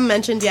somebody I haven't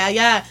mentioned.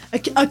 Yeah.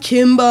 A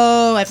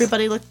Kimbo.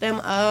 Everybody look them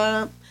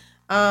up.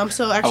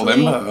 So A actually,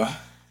 limbo.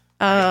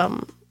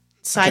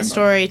 side Kimbo.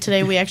 story.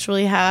 Today we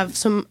actually have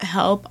some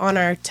help on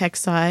our tech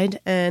side,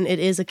 and it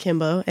is a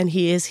Kimbo, and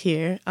he is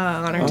here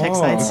on our tech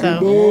side. So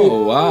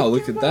Oh, wow.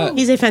 Look at that.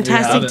 he's a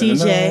fantastic There you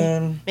have it.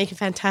 DJ, making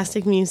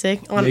fantastic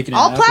music on Making it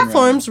all happen,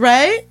 platforms,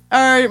 right?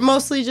 Or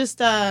mostly just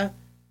SoundCloud.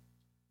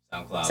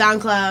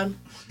 SoundCloud.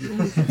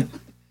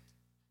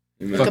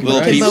 Fucking Little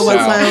right. Peep Kimbo on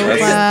Sound.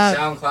 SoundCloud.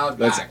 SoundCloud.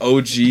 That's back.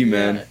 OG,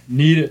 man.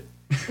 Need it.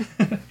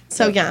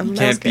 So yeah, You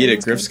can't beat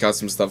it. Griff's got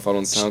some stuff out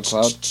on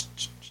SoundCloud.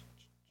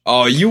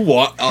 Oh, you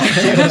want? Oh,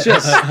 dude,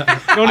 just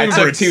don't I even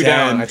took break 2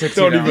 down. down. I took 2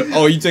 Don't down. even.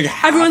 Oh, you took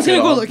half. Everyone's it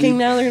gonna go off. looking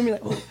now. They're gonna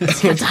be like, "Oh,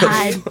 it's got to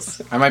hide."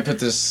 I might put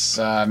this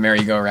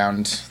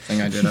merry-go-round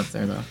thing I did up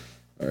there, though.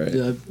 All right.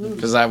 Yeah,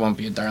 Because that won't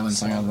be a Darlin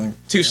song, I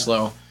think. Too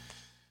slow.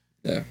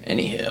 Yeah,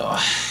 Anyhow.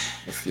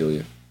 I feel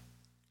you.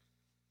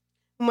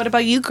 And what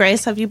about you,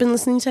 Grace? Have you been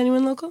listening to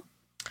anyone local?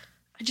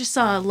 I just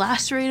saw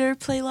Lacerator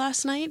play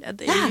last night at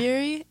the Yeah.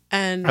 Aviary,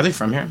 and Are they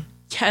from here?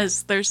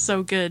 yes, they're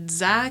so good.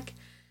 Zach,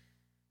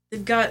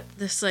 they've got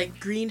this like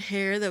green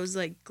hair that was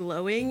like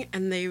glowing,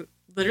 and they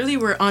literally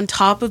were on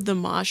top of the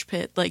mosh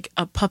pit like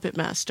a puppet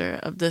master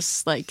of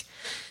this like.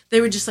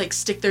 They would just like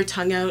stick their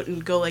tongue out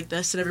and go like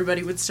this, and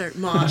everybody would start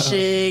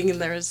moshing, and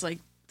there was like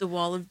the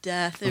wall of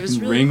death. It was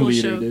Fucking really cool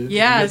ringleader, show. dude.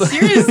 Yeah,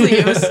 seriously,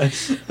 it was.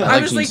 I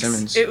like was Gene like,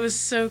 Simmons. it was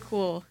so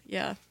cool.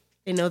 Yeah.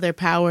 They know their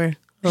power.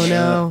 Oh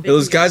no. Hey,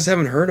 those guys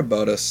haven't heard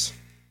about us.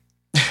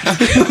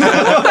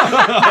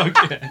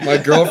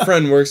 My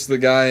girlfriend works with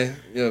the guy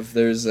of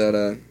theirs at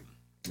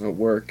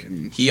work,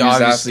 and He was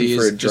obviously asking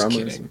for a is just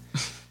drummer. kidding.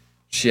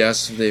 She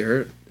asked if they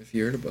heard if he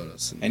heard about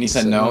us, And he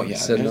said no? He Yeah,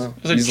 said it was- no.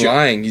 it was a He's joke.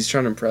 lying. He's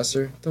trying to impress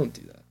her. Don't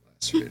do that,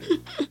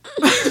 Lacerator.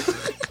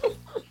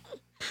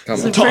 Come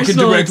on. Talking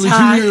Personal directly to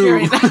attack you.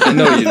 right now. I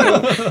know you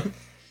know.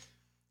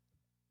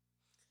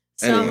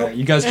 So Anyway.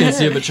 You guys can't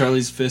see it, but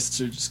Charlie's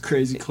fists are just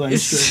crazy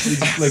clenched.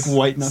 He's like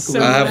white knuckle.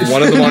 I have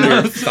one of them on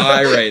your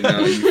thigh right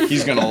now.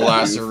 He's gonna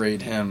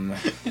lacerate him.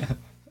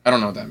 I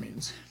don't know what that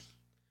means.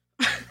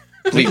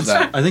 Leave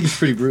that. I think it's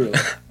pretty brutal.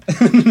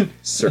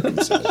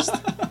 Circumcised.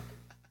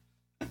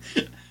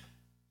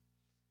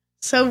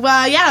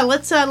 yeah,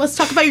 let's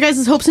talk about your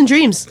guys' hopes and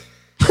dreams.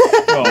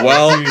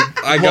 Well,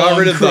 I got Long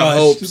rid of the crushed,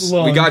 hopes. We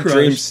long got crushed.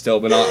 dreams still,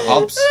 but not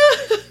hopes.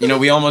 You know,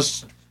 we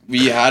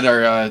had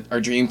our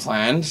dream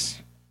planned,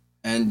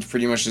 and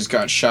pretty much just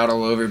got shot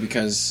all over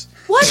because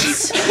What?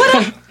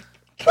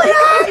 What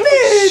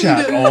happened?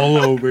 Shot all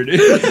over, dude.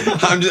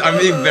 I'm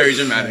being very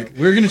dramatic.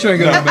 We're gonna try and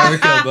go to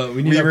America, but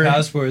we need our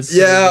passports. so,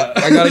 Yeah,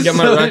 I gotta get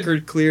my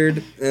record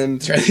cleared,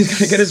 and Charlie's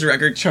gonna get his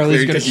record Charlie's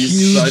cleared got a 'cause he's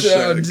huge, such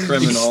a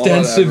criminal.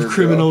 extensive whatever, bro.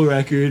 criminal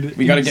record.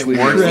 We gotta get work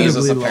Incredibly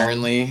visas long.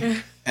 apparently,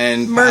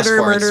 and Murder,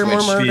 passports, murder, more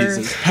which murder.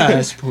 Jesus,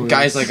 passport.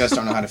 guys like us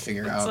don't know how to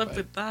figure What's out. up but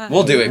with that?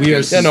 We'll do it. We are-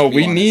 because Yeah, no,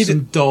 we want need- it.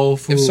 some dull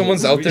fools. if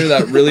someone's out there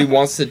that really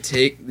wants to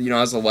take,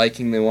 as a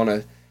liking, they want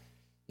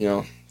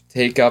to,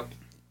 take up,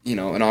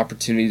 an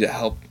opportunity to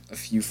help a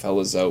few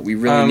fellas out. We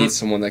really need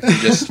someone that can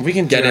just we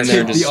can get in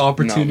there and just the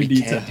opportunity we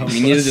to can't. help We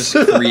need to just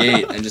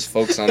create and just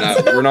focus on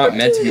that. We're not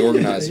meant to be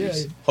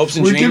organizers. Hopes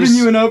and We're dreams. giving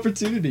you an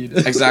opportunity to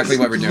Exactly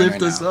what we're doing lift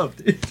right us now. up,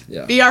 dude.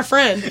 Yeah. Be our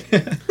friend.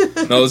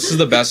 No, this is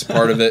the best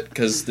part of it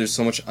because there's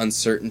so much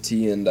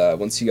uncertainty, and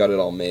once you got it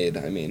all made,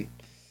 I mean,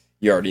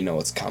 you already know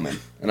what's coming,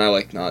 and I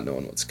like not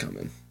knowing what's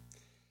coming.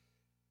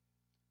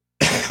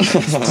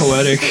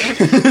 Poetic.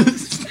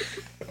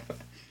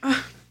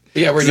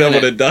 Yeah, we're doing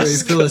it. Very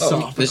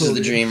philosophical. This is the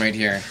dream right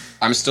here.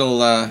 I'm still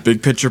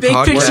Big picture Big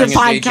podcast. picture Working a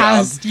day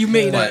podcast. job, You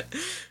made but it.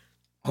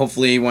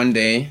 hopefully one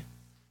day,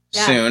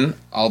 Yeah. soon,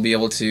 I'll be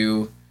able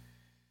to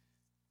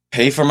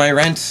pay for my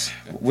rent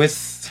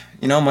with,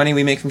 money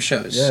we make from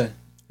shows. Yeah.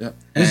 Yep.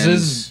 This And,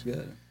 is.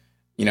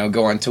 Yeah.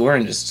 go on tour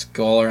and just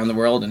go all around the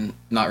world and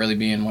not really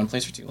be in one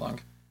place for too long.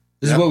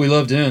 This is what we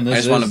love doing. I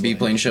just want to be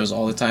playing shows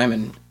all the time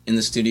and in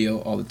the studio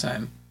all the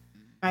time.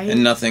 Right?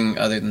 And nothing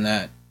other than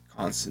that.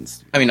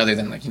 Constant. I mean, other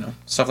than,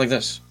 stuff like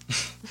this.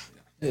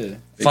 Yeah.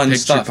 Fun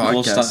picture stuff,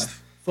 cool podcast.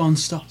 stuff. Fun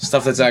stuff.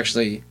 Stuff that's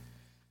actually,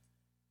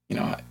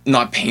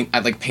 not paint. I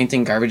like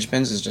painting garbage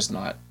bins is just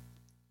not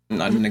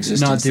in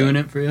existence. Not doing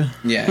it for you.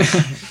 Yeah.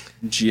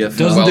 GFL.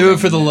 Doesn't Well do done. it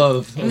for the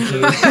love.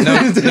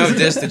 Okay. no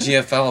diss to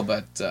GFL,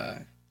 but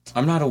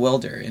I'm not a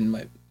welder in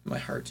my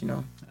heart,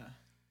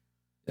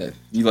 Yeah,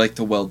 you like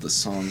to weld the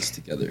songs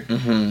together.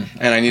 Mm-hmm.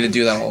 And I need to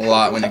do that a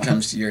lot when it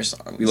comes to your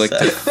songs. We like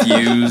to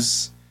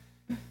fuse.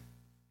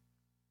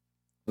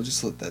 We'll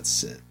just let that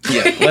sit.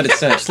 Yeah, let it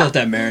sit. Just let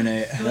that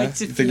marinate. I like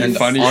to You think you're And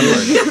funny?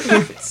 onward.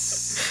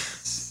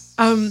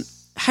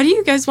 How do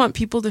you guys want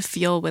people to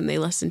feel when they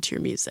listen to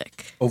your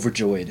music?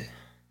 Overjoyed.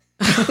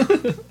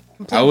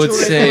 I would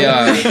say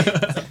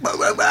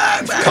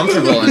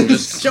Comfortable and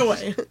just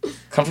Joy.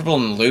 comfortable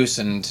and loose,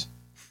 and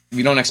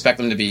we don't expect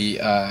them to be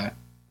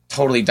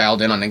totally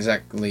dialed in on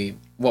exactly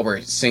what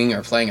we're singing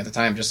or playing at the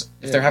time. Just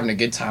if they're having a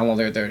good time while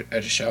they're there at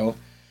a show,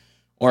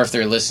 or if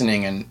they're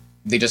listening and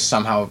they just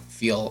somehow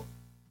feel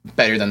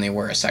better than they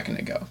were a second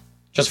ago,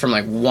 just from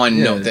like one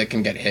Yeah. note that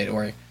can get hit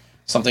or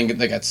something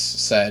that gets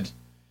said.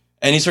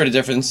 Any sort of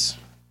difference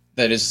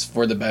that is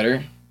for the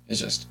better is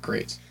just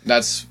great.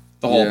 That's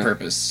the whole Yeah.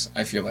 purpose,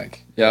 I feel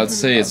like. Yeah, I'd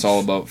say it's all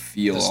about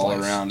feel This all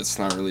life. around. It's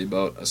not really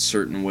about a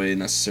certain way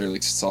necessarily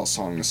 'cause it's all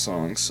song to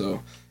song.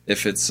 So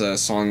if it's a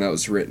song that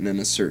was written in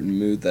a certain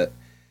mood that,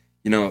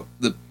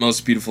 the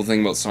most beautiful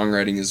thing about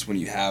songwriting is when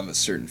you have a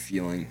certain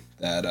feeling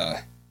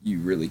that you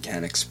really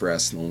can't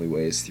express, and the only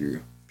way is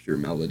through pure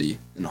melody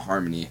and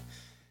harmony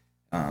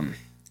and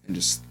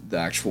just the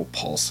actual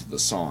pulse of the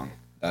song.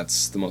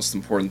 That's the most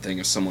important thing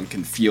if someone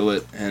can feel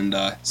it and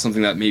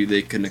something that maybe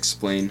they couldn't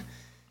explain.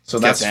 So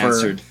Gets that's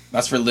answered.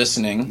 for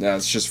listening. Yeah,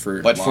 it's just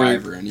for But for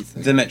live or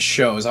anything. them at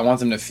shows, I want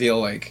them to feel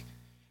like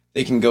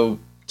they can go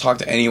talk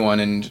to anyone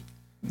and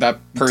that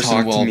person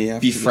Talk to will me after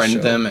the befriend show.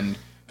 them, and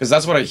because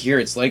that's what I hear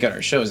it's like at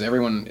our shows.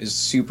 Everyone is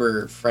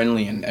super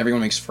friendly and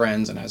everyone makes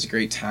friends and has a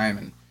great time,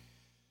 and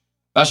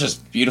that's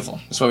just beautiful.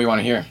 That's what we want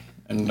to hear,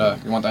 and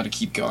we want that to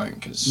keep going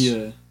because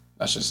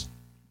that's just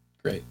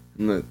great.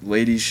 And the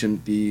ladies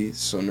shouldn't be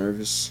so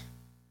nervous.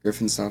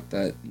 Griffin's not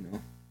that,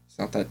 it's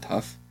not that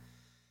tough.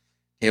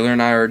 Taylor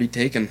and I are already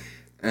taken,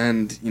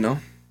 and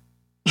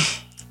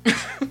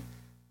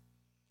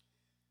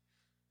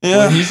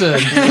What he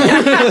said.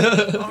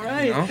 All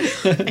right. you know,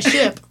 A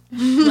ship.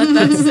 Let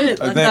that sit.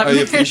 Let that I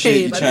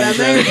appreciate you marinate. trying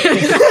Let to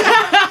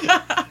that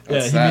marinate. Yeah,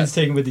 What's he that? means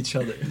taken with each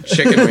other.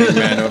 chicken wing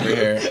man over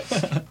here.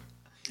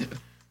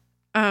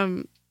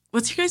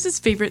 What's your guys'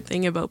 favorite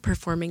thing about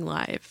performing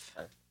live?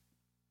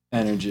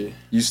 Energy.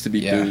 used to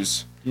be Yeah.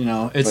 booze.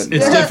 It's But-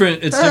 it's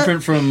different. It's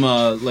different from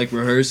like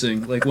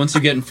rehearsing. Like once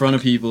you get in front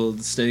of people,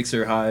 the stakes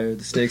are higher.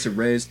 The stakes are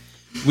raised.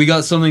 We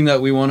got something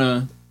that we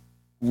wanna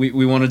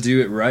we want to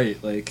do it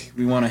right. Like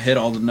we want to hit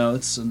all the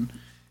notes and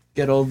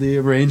get all the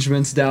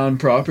arrangements down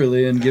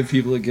properly and give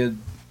people a good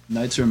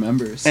night to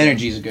remember. So,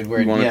 Energy is a good We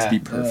word. want yeah. it to be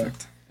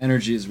perfect.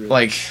 energy is really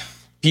Like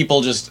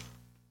people just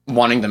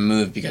wanting to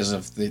move because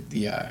of the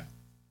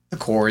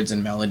chords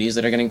and melodies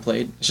that are getting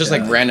played. It's just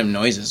like random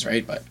noises,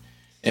 right? But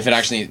if it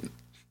actually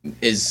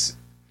is,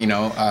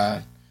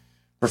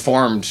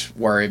 performed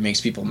where it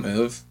makes people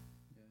move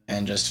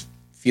and just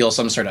feel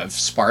some sort of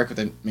spark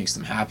that makes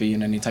them happy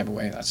in any type of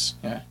way, it's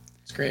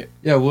great.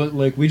 Yeah,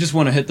 like we just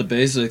want to hit the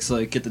basics,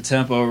 like get the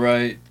tempo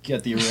right,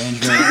 get the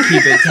arrangement,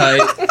 keep it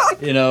tight,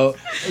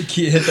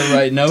 hit the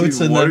right notes,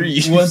 Dude, and what then are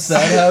you once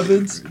that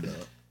happens,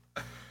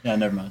 yeah,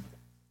 never mind.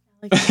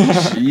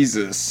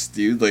 Jesus,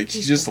 dude, like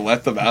you just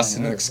let them ask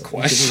the next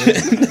question.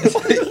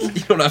 Like,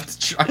 you don't have to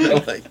try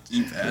to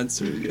keep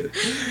answering it.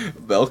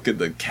 Milking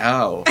the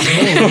cow.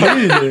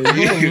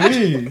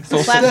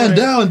 Stand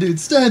down, dude.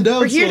 Stand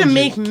down. We're here to soldier.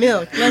 make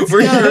milk. Let's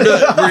We're go.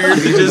 here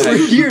to just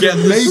here to get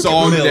the make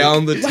song milk.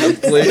 down the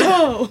template.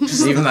 Go.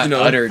 Just even that You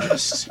know. udder,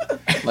 just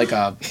like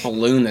a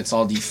balloon that's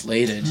all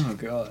deflated. Oh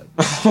god.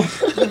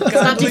 It's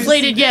not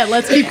deflated yet.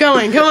 Let's keep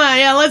going. Come on,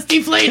 yeah, let's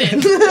deflate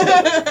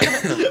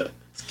it.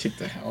 Let's kick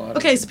the hell out of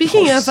Okay, it.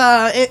 speaking of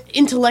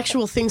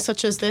intellectual things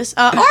such as this,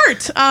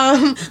 art.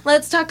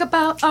 Let's talk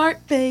about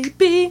art,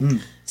 baby.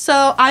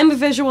 So I'm a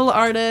visual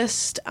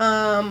artist,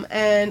 and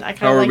I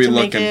kind of like to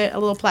make it a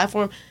little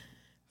platform.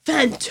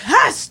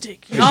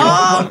 Fantastic,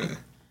 y'all!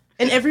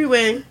 In every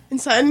way,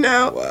 inside and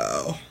out.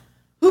 Wow.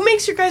 Who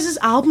makes your guys'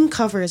 album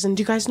covers, and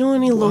do you guys know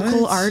any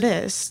local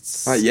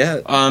artists? Not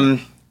yet.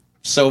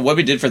 So what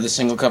we did for the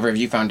single cover, if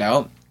you found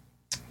out,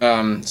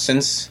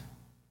 since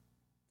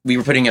we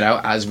were putting it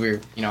out as we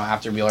were,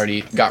 after we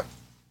already got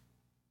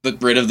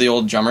rid of the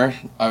old drummer.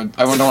 I don't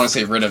want to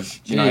say rid of,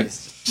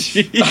 Jeez.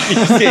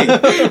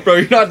 Bro,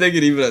 you're not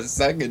taking even a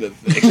second to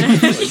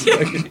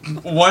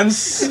think.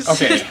 Once,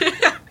 okay,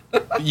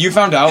 You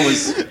Found Out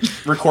was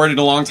recorded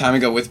a long time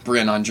ago with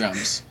Bryn on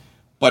drums.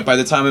 But by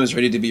the time it was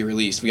ready to be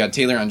released, we had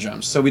Taylor on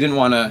drums. So we didn't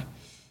want to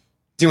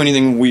do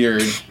anything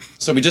weird.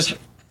 So we just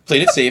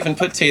played it safe and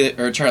put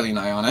Charlie and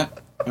I on it.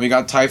 And we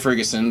got Ty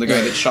Ferguson, the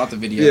guy that shot the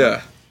video,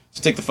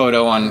 to take the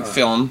photo on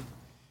film.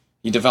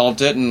 He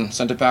developed it and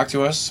sent it back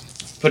to us.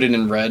 Put it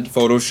in red.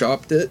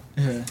 Photoshopped it.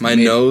 My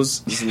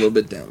nose is a little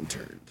bit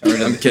downturned.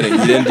 I'm kidding.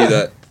 You didn't do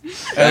that.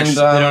 And they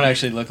don't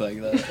actually look like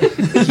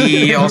that.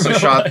 He also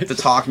shot the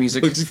Talk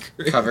music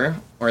cover,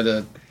 or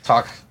the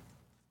Talk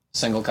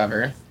single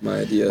cover.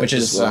 My idea. Which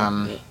is,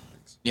 a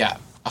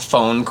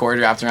phone cord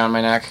wrapped around my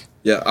neck.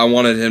 Yeah, I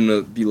wanted him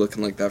to be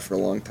looking like that for a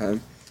long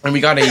time. And we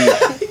got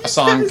a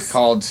song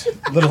called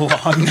A little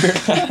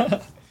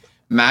longer.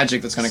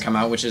 Magic that's going to come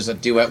out, which is a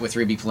duet with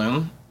Ruby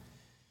Plume.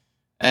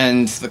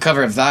 And the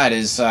cover of that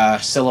is a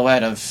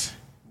silhouette of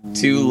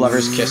two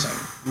lovers kissing.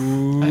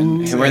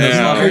 And who are those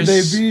lovers? Who could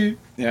they be?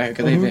 Yeah, who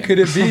could they be? Who could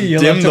it be?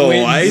 You'll Dim have to the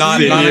wait. lights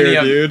Not in any here,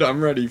 of- dude.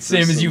 I'm ready for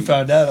Same as you some-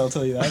 found out, I'll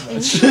tell you that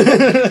much.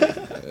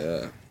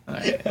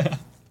 Yeah.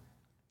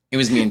 It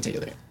was me and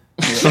Taylor.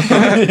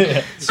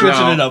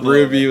 Switching it up.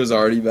 Ruby was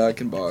already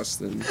back in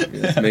Boston.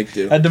 Yeah, make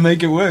do. Had to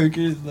make it work,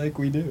 like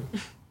we do.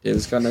 Yeah,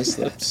 it's got nice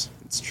lips.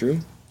 It's true.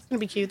 It's gonna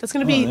be cute. That's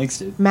gonna be Thanks,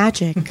 dude.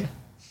 magic.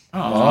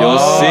 You'll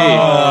see.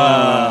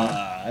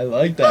 I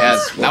like that.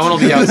 Yes, that one will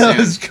be out That soon.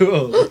 was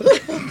cool.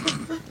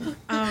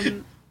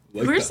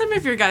 Who are some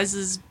of your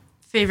guys'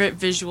 favorite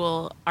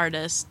visual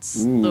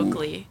artists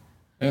locally?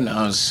 Who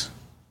knows?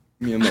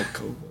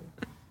 Miyamoto.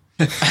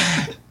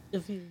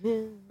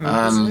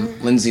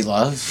 Lindsay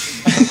Love.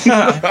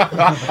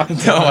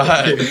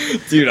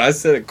 Dude, I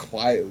said it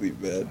quietly,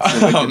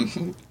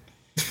 man.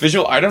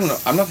 Visual. I don't know.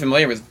 I'm not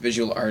familiar with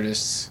visual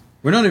artists.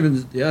 We're not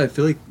even. Yeah, I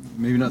feel like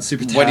maybe not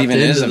super. What even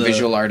tapped is a into the-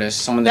 visual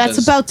artist? Someone that That's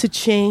does. about to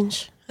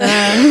change. Oh,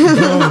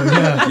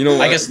 yeah. You know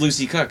what? I guess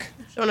Lucy Cook.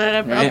 Don't know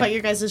Right. about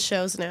your guys'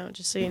 shows now,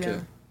 just so you know. Okay.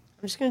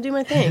 I'm just gonna do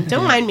my thing.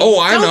 Don't mind me. Oh,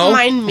 I Don't know.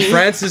 mind me.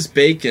 Francis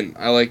Bacon.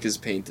 I like his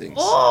paintings.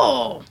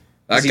 Oh,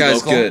 That Is he guy's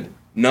local? good.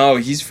 No,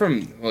 he's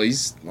from. Well,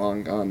 he's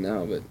long gone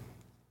now, but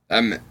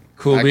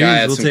Cool that beans. guy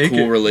had We'll some take cool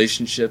it.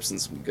 relationships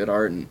and some good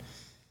art, and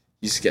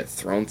he used to get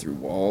thrown through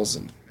walls.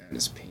 And man,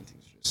 his paintings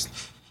just.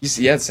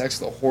 He had sex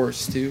with a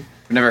horse too.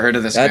 I've never heard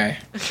of this guy.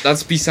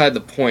 That's beside the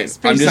point.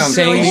 I'm pretty just sounds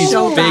saying these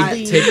so big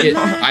bad. ticket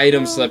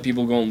items so that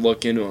people go and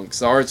look into them because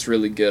the art's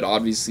really good.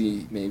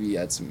 Obviously, maybe he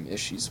had some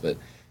issues, but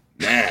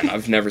man,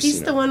 I've never he's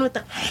seen the it. one with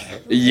the.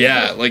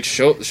 Yeah, like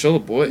show the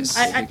boys. So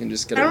I they can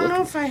just get I a don't look.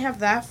 know if I have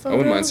that photo. I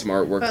wouldn't mind some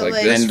artwork but, like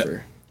like- this And- for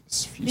a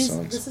few This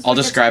songs. is I'll what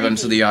describe him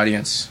gets to me. the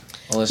audience.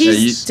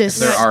 He's if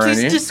there are Please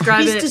any.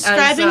 describe He's it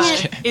describing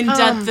as it, in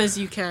depth as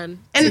you can.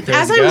 And there's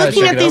as a I'm guy,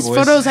 looking check at it out, these boys.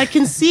 photos, I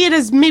can see it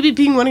as maybe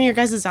being one of your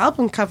guys'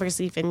 album covers,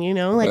 even.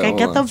 Like I Wait,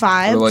 get hold the on.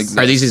 vibes. Or like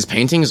Are these his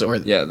paintings or?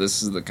 Yeah,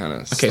 this is the kind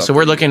of. Okay, so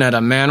we're looking at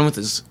a man with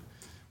his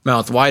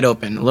mouth wide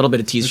open, a little bit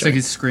of Looks t-shirt. like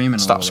he's screaming.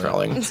 Stop a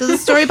little bit. scrolling. So the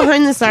story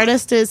behind this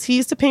artist is he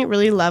used to paint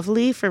really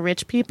lovely for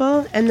rich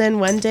people, and then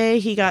one day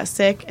he got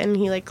sick and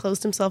he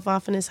closed himself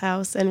off in his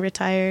house and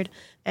retired,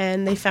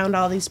 and they found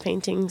all these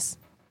paintings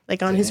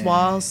on his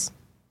walls.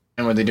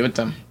 And what did they do with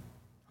them?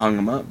 Hung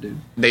them up, dude.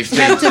 They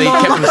kept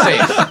them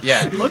safe.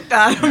 Yeah. Looked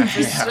at him.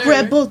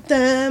 Scribbled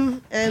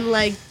them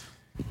and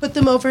put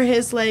them over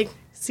his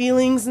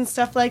ceilings and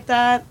stuff like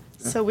that.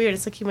 So weird.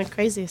 It's like he went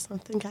crazy or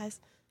something, guys.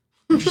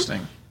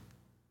 Interesting.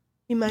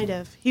 He might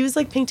have. He was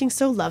painting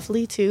so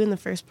lovely too in the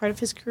first part of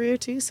his career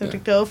too. So to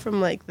go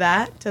from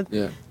that to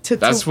Yeah, to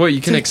that's what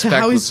you can to expect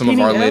how with he's some of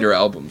our painting now. later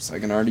albums. I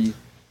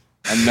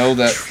know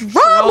that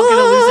We're all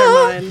gonna lose our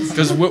minds.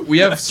 because we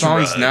have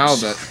songs now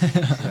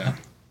that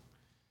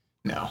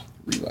No.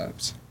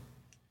 relapse.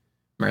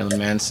 Marilyn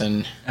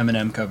Manson.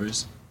 Eminem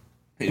covers.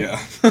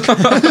 Yeah,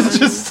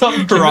 just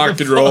some rock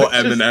and roll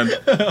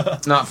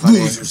Eminem. Not funny.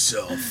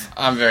 yourself.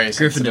 I'm very Griffin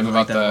sensitive didn't about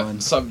like that the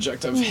one.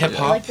 subject of I hip like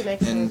hop the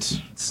next one. and Yeah,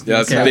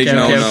 that's Okay, a big okay,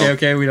 no-no.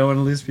 okay. We don't want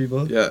to lose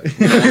people. Yeah.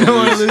 We don't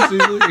want to lose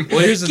people. Well,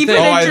 here's the Keep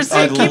thing. it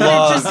interesting. Keep it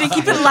interesting.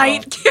 Keep it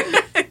light.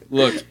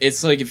 Look,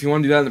 it's like if you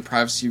want to do that in the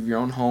privacy of your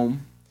own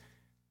home,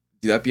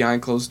 do that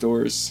behind closed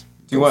doors.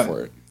 Do Go what?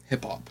 for it.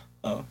 Hip hop.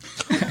 Oh.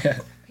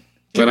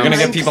 But we're gonna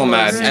get people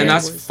mad. And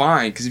that's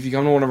fine, because if you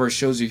come to one of our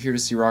shows, you're here to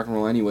see rock and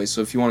roll anyway.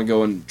 So if you want to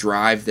go and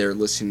drive there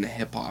listening to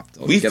hip hop,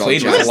 we've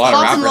played with I'm a lot of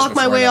gonna rappers walk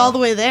my before, way though. all the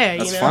way there.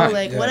 That's you know, fine.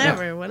 like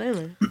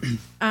whatever.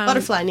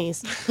 Butterfly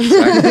knees.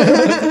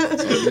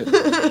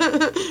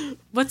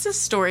 What's a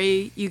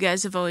story you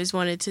guys have always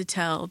wanted to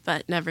tell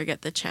but never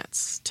get the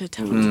chance to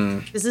tell?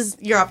 This is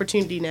your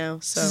opportunity now.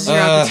 So This is your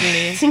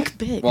opportunity. think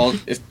big. Well,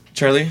 if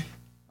Charlie,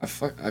 I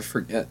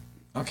forget.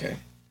 okay.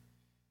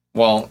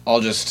 Well,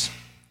 I'll just.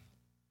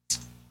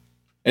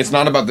 It's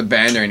not about the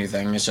band or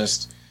anything. It's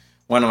just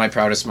one of my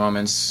proudest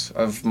moments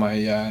of my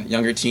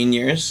younger teen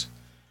years.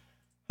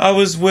 I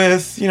was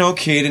with,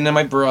 Caden and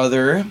my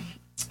brother,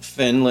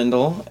 Finn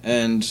Lindell,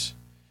 and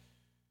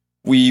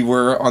we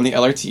were on the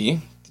LRT,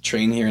 the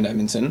train here in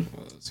Edmonton.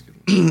 Oh, that's a good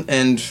one.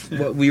 And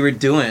what we were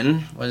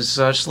doing was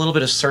just a little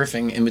bit of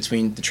surfing in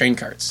between the train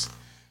carts.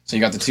 So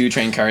you got the two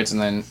train carts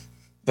and then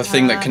the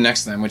thing that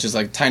connects them, which is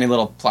like a tiny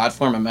little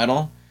platform of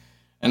metal.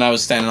 And I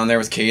was standing on there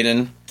with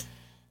Caden.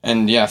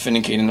 And yeah, Finn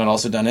and Caden had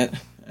also done it.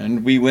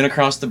 And we went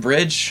across the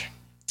bridge,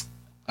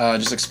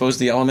 just exposed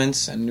the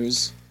elements, and it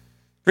was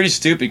pretty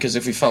stupid because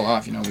if we fell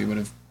off, we would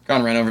have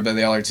gone ran over by the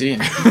LRT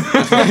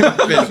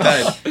and been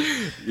dead.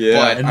 Yeah.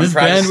 But And I'm this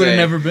proud to band would say- have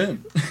never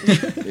been.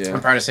 Yeah.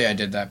 I'm proud to say I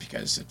did that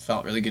because it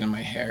felt really good in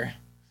my hair.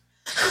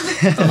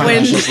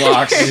 When Just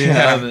locks. You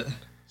have it.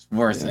 It's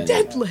worth it.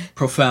 deadly.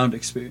 Profound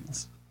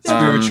experience.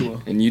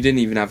 Spiritual. And you didn't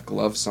even have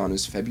gloves on. It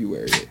was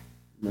February.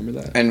 Remember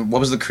that? And what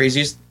was the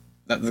craziest?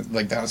 That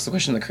was the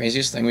question. The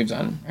craziest thing we've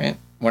done, right?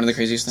 One of the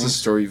craziest It's a things.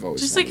 story you've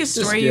always Just like a wanted.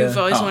 story yeah. you've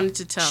always Oh. wanted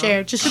to tell.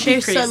 Share. Just Could share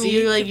be crazy. something.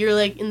 You're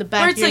like in the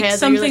back Or of it's your like head.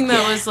 something that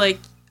that was like,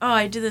 oh,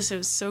 I did this. It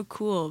was so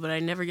cool, but I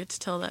never get to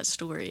tell that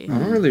story. I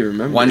don't really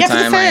remember. One Yeah, for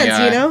the time fans,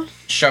 I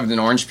shoved an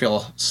orange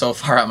peel so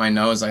far up my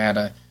nose I had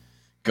to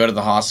go to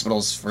the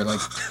hospitals for like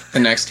the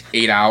next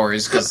 8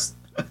 hours because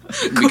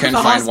we couldn't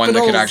the find one that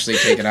could hospitals. actually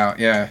take it out.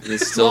 Yeah. It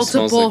still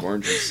smells Multiple. like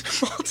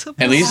oranges. multiple.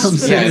 At least,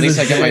 Something at to least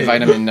I this get my day.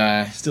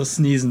 vitamin. Still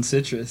sneezing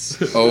citrus.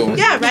 Oh,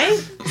 Yeah, right.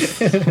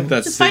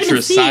 That's It's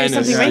vitamin C or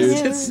something, right? yeah.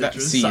 Yeah.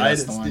 That C,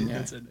 that's the one.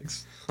 Yeah.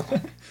 Sinus.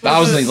 I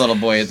was a little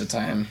boy at the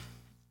time,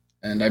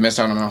 and I missed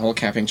out on a whole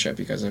camping trip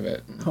because of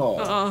it. I Oh,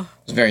 Oh,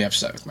 was very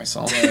upset with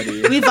myself.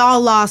 We've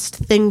all lost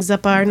things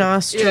up our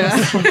nostrils.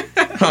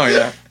 Oh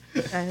yeah,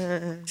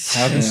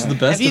 happens to the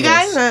best Have you of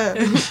guys?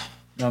 us.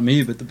 Not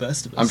me, but the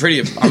best of us. I'm a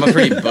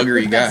pretty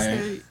buggery guy.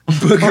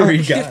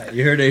 boogery guy.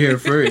 You heard it here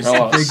first.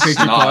 Oh, Big Picture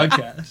snot.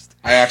 Podcast.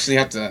 I actually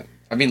have to.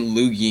 I've been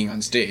loogiing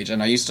on stage,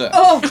 and I used to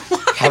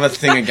have a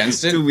thing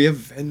against it Dude, we have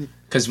venue.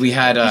 because we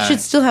had. You should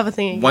still have a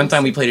thing. One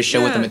time we played a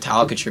show with Yeah. the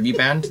Metallica tribute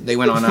band. They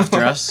went on after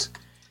us.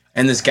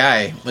 And this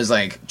guy was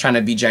like trying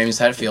to be James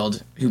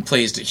Hetfield, who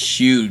plays to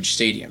huge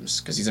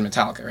stadiums because he's in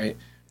Metallica, right?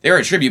 They were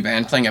a tribute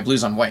band playing at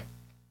Blues on White.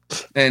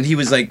 And he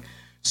was like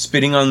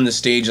spitting on the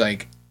stage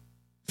like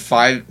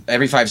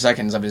every 5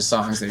 seconds of his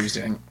songs that he was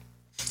doing.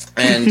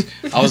 And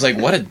I was like,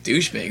 what a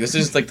douchebag. This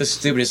is like the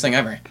stupidest thing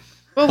ever.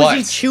 What was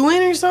he but-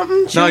 chewing or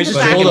something? No, Chewing he's just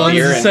tobacco? drinking Hold on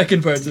beer to the and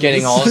second part. of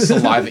getting this. all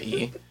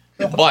saliva-y.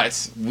 But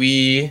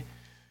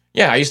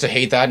I used to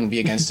hate that and be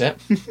against it.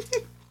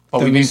 But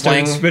Then we've we been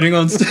started playing spitting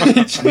on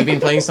stage. we've been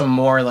playing some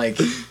more like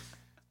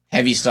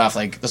heavy stuff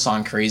like the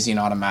song Crazy and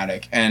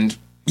Automatic. And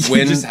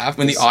when just have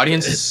when to the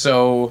audience is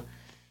so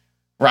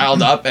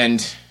riled up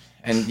and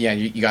yeah,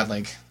 you got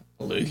like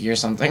a loogie or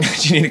something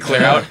that you need to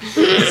clear out,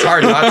 it's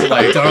hard not to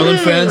like Darlin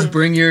fans,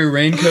 bring your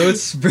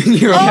raincoats, bring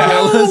your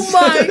Oh umbrellas.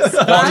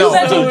 my Well, no,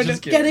 god!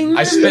 just kidding. Getting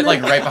I spit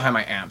like right behind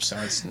my amp, so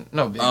it's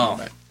no big deal.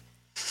 But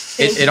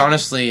it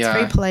honestly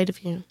very polite of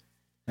you.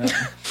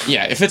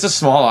 yeah, if it's a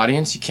small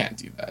audience, you can't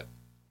do that.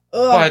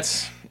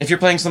 But if you're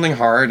playing something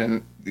hard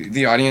and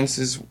the audience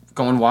is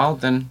going wild,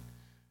 then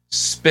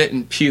spit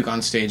and puke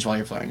on stage while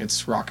you're playing.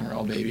 It's rock and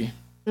roll, baby.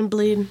 And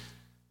bleed.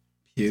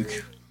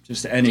 Puke.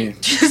 Just any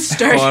just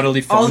start.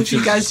 bodily All of function.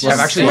 you guys I've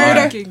just actually-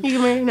 Murder. Yeah. You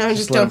can murder. No,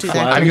 just don't do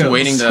that. I've been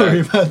waiting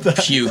Sorry to about that.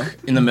 puke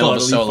in the middle of a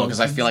Bodily solo because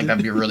I functions. feel like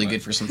that'd be really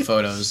good for some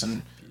photos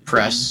and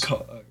press.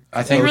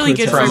 I think You're really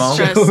good for promo.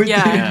 stress.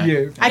 Yeah.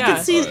 Yeah. I Yeah.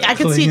 could see. I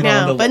could see Clinging it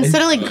now, on to but life.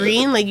 instead of like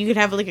green, like you could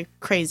have like a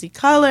crazy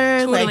color,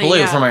 Totally. like Blue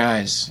Yeah. for my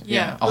eyes.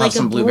 Yeah. Yeah, I'll like have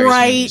some a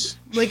blueberries.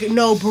 bright, like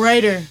no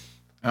brighter,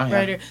 Oh, yeah.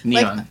 brighter.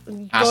 Neon.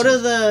 Like go to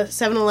the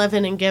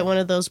 7-Eleven and get one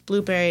of those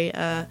blueberry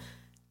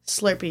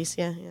Slurpees.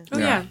 Yeah, yeah, Oh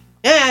Yeah.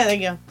 yeah. yeah. There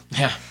you go.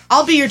 Yeah.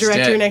 I'll be your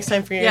director it. next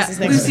time for yours. Yeah. is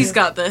next Lucy's time.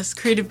 got this.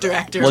 Creative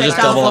director. We'll just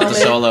Take off double up on the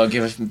it. solo.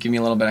 Give me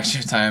a little bit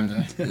extra time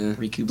to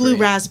recuperate. Blue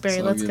raspberry.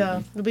 So Let's good.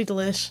 go. It'll be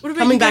delish. What about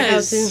Coming you back out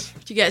guys? too.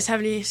 Do you guys have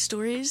any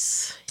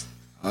stories?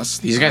 Us,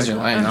 These guys are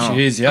lying. No.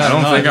 Jeez, yeah. I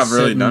don't think just I've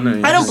really sit done in-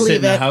 any. I don't sit believe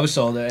in the it. house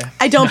all day.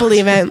 I don't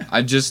believe it.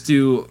 I just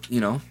do,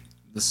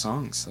 the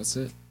songs. That's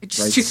it. Just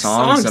Write do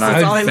songs and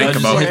that's all I think know.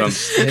 about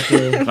Just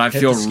them. them. And I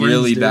feel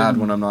really bad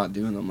when I'm not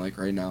doing them. Like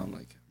right now, I'm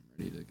like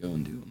ready to go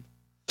and do them.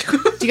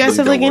 Do you guys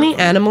have like Don't any work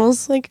on it.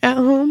 animals like at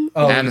home?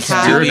 Oh, And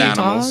cat, spirit dog?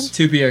 animals.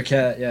 Tupi our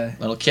cat, yeah.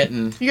 Little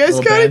kitten, You guys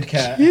Little got band a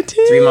cat.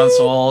 kitty? 3 months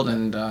old,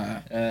 and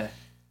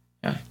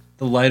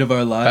the light of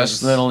our lives.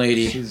 Best little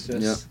lady. She's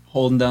just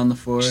holding down the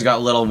fort. She's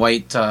got little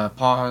white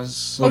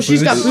paws. Oh,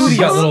 she's got booties. She's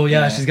got little,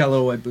 she's got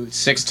little white boots.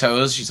 6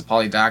 toes. She's a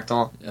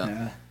polydactyl.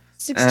 Yeah.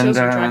 6 And, toes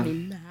would drive me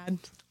mad.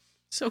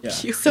 So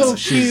cute. So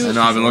cute. I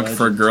know I've been looking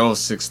for a girl with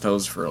 6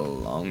 toes for a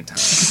long time.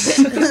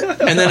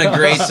 And then a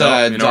great dog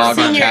Seen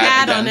and your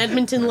cat. ad on again.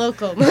 Edmonton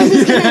Local.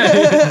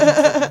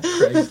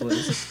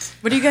 Craigslist.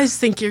 What do you guys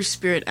think your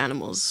spirit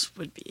animals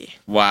would be?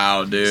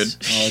 Wow, dude.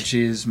 Oh,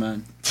 jeez,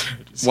 man.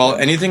 Well,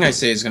 anything I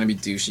say is going to be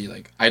douchey.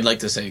 Like, I'd like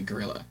to say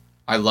gorilla.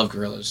 I love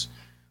gorillas.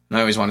 And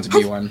I always wanted to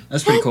be one.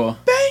 That's pretty cool.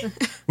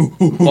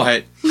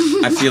 But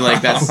I feel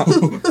like that's...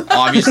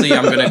 Obviously,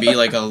 I'm going to be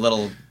like a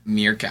little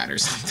meerkat or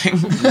something.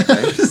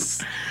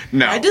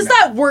 No. Why does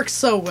that work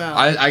so well?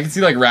 I can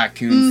see like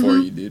raccoon for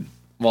you, dude.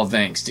 Well,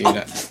 thanks,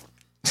 dude.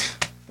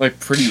 Like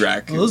pretty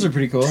raccoon. Well, those are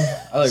pretty cool.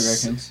 I like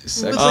raccoons.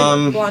 Sexy. With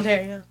like blonde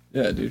hair,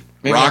 yeah. Yeah, dude.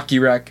 Maybe Rocky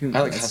raccoon.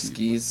 I like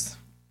huskies.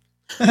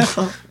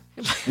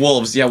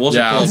 Wolves. Yeah, wolves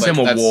Yeah, are I'll cool. say I'm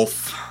But a that's-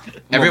 wolf.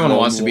 Everyone I'm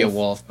wants to be a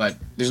wolf, but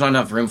there's not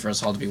enough room for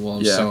us all to be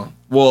wolves. Yeah. So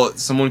Well,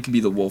 someone can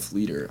be the wolf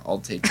leader. I'll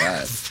take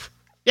that.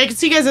 Yeah, I can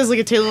see you guys as like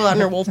a Taylor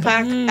Lautner wolf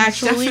pack,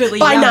 actually. definitely,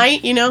 By yeah.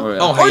 night, you know? Oh, yeah.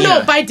 Oh, Or no,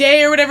 hyena. by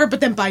day or whatever, but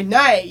then by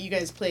night, you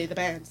guys play the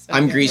band. So,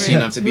 I'm yeah. greasy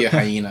enough to be a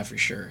hyena for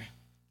sure.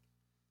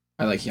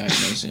 I like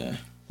hyenas, yeah.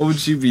 What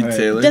would you be, All right.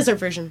 Taylor? Desert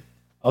version.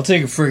 I'll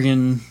take a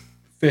friggin'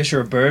 fish or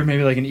a bird,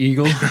 maybe like an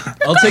eagle.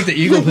 I'll take the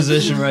eagle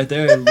position right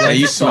there. Yeah,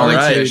 you smell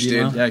Solitude, fish,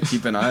 you know? dude. Yeah,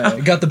 keep an eye I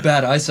out. got the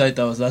bad eyesight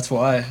though, that's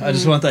why. I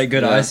just want that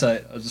good Yeah.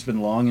 eyesight. I've just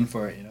been longing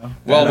for it, you know.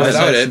 Well, Bad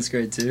without eyesight it, since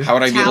grade 2. How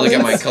would I be able to get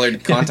my Talents.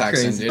 colored contacts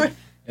in, Crazy. dude?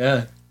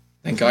 Yeah,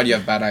 Thank God you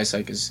have bad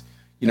eyesight because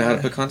you know how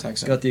to put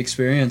contacts in. got the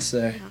experience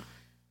there.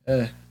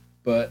 Yeah,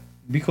 but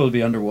it'd be cool to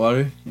be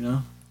underwater, you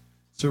know.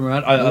 Swim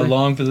around. I Really?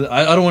 long for the.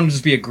 I don't want to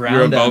just be a ground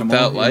You're about animal.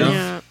 that you life? know?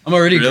 Yeah. I'm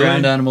already Really? a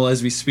ground animal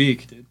as we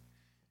speak, dude.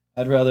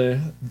 I'd rather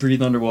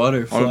breathe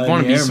underwater. I Fly would want in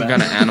to the be air, some man.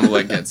 kind of animal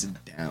that gets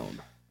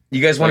down.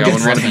 You guys Like, want I to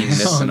wouldn't get want to be griffins?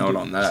 missing out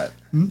on that.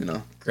 You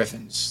know?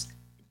 Griffins.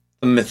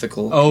 The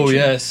mythical. Oh creature.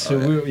 yes, Oh,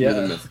 we- You're yeah.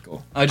 the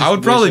mythical. I just I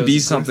would wish probably I was be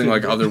a something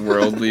like griffin.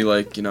 otherworldly,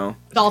 like, you know.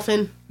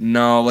 Dolphin.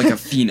 No, like a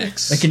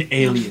phoenix. like an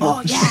alien.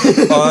 Oh,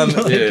 yeah.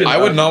 Yeah.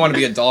 I would not want to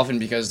be a dolphin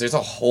because there's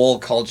a whole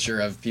culture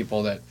of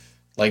people that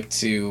like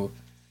to,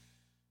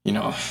 you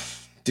know,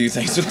 do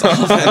things with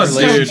dolphins.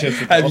 Relationships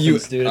with Have you-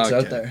 dolphins, dude. It's okay.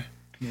 out there.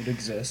 It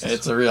exists.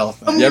 It's a real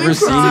thing. You ever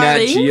seen Nat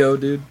Crying? Geo,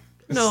 dude?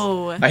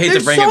 No. I hate They're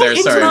to bring so it there.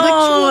 Sorry.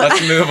 intellectual.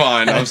 Let's move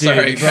on. I'm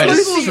sorry, Dude, brought guys.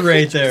 it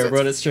straight there.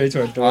 Brought it straight to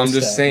our doorstep. I'm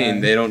just saying,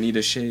 man. they don't need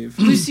a shave.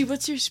 Lucy,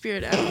 what's your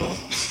spirit animal?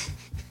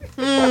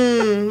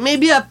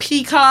 Maybe a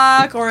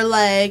peacock or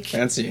like...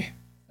 Fancy.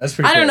 That's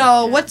pretty. I don't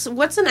cool. know.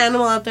 What's an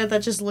animal out there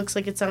that just looks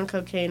like it's on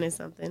cocaine or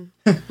something?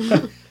 Maybe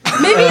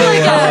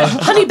like a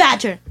honey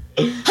badger.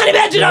 Honey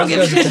badger don't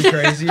Those guys are give pretty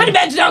crazy. Honey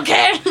badger don't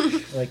care.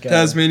 Like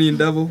Tasmanian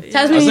devil. I was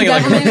Tasmanian thinking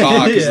like a devil.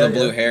 macaw because Yeah, of the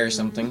blue yeah. hair or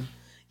something.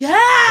 Yeah.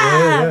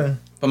 Yeah.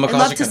 But I macaws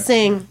love are to kind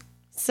sing.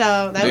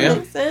 So that Do ya?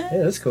 makes sense.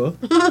 Yeah, that's cool.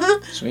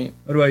 of sweet.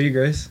 What about you,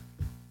 Grace?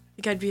 I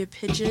think I'd be a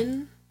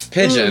pigeon.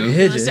 Pigeon.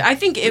 Pigeon. I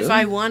think if Really?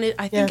 I wanted,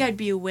 I think Yeah. I'd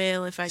be a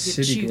whale if I could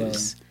City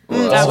choose.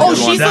 That Oh, would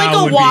be she's one. like That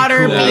a would be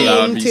water cool. Yeah, that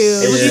would being be too.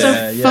 sick. It was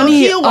Yeah, a yeah.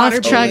 funny Funny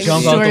off-track Oh,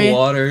 Jump out story. the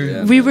water.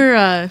 Yeah. We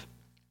were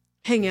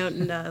hanging out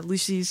in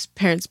Lucy's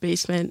parents'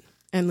 basement,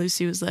 and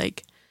Lucy was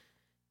like,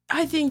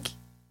 I think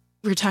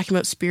we were talking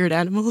about spirit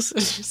animals,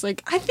 and she's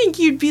like, I think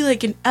you'd be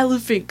like an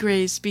elephant,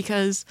 Grace,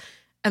 because,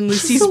 and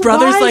Lucy's So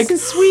brother's wise like, and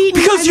sweet.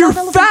 because I you're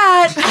love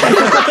fat.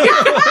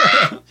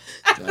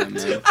 Damn,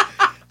 man.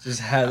 Just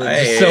had it.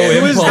 Hey, Just so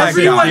it was that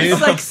impulsive, guy. dude.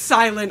 Everyone's like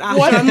silent after.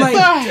 What I'm the like,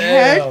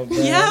 heck? Damn,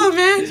 man. yeah,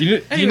 man. Do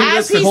you Anyway, know As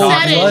that's he the cold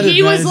said it, blooded,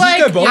 he man. was Is this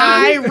guy like, bald?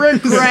 I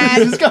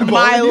regret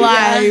my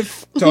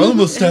life. Darlin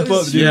will step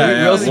up, dude.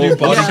 Yeah, we also we'll do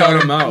body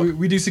shout him out.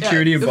 We do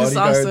security and it was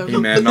bodyguard. awesome. Hey,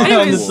 man, not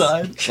Anyways, on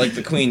the cool. side. Like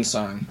the Queen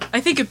song. I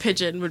think a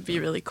pigeon would be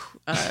really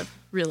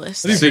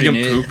realistic. That'd So you can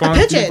Pretty neat. poop on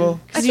Pigeon. people?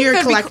 Because think you're a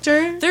that'd be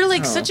collector. They're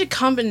like Oh. such a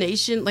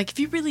combination. Like if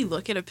you really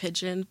look at a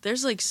pigeon,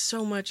 there's like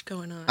so much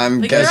going on.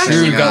 I'm like, guessing- That's they're true.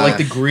 actually- You've got like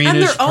the And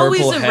greenish they're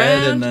always purple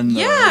head around. and then the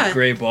Yeah.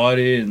 gray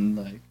body and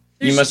like.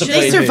 You must have They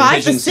played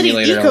survive the Pigeon city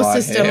Simulator a lot.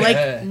 ecosystem Yeah.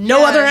 like no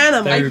Yeah. other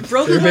animal. I They're,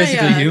 broke they're my,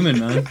 basically human,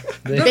 man.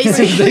 They,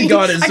 Basically, they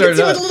got it I started can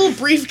see with up. a little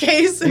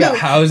briefcase. They got like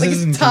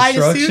houses and tie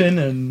to suit. construction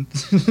and.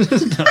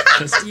 No,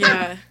 just-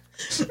 Yeah.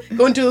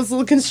 Going to this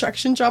little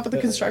construction shop at the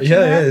construction.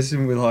 yeah, hat. yeah.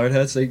 Some with hard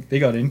hats, they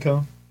got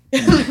income. I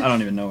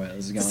don't even know where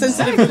this is going.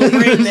 Sensitive little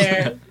brain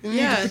there.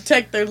 Yeah.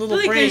 Protect their I little feel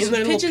like brain. there's- Their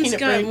little pigeons peanut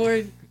got brain.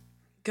 more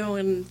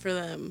going for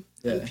them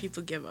than Yeah.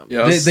 people give them.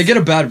 Yeah, They get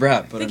a bad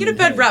rap, but They I get a mean,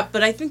 bad hey, rap,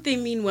 but I think they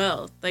mean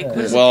well. Like, Yeah.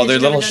 what is a Well, they're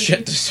pigeon little ever done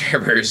shit to you?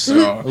 disturbers, A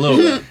so little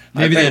bit.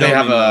 Maybe I think they they don't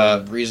have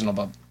mean a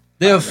reasonable.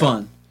 They have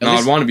fun. At No,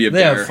 least- I'd want to be a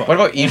They have bear. fun. What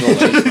about eagle?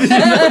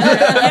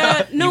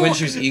 Yeah, You no, wouldn't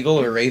choose eagle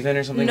or raven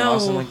or something No.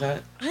 awesome like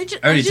that? I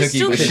just, already I just took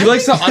don't eagle. think- She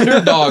likes the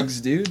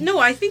underdogs, dude. No,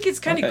 I think it's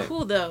kind of Okay.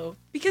 cool though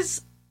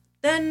because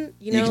then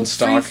you You know can free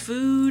stalk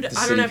food. the I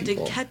don't city have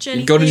people. to catch You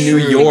anything. go to New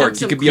We got York. You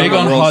some could be on Big the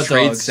on World hot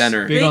Trade dogs.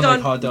 Center. Big Big on like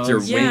on- hot dogs. They're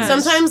Yeah.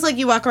 Sometimes, like,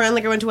 you walk around,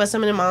 like, I went to West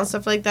Edmonton Mall and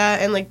stuff like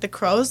that, and, like, the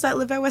crows that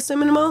live at West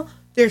Edmonton Mall,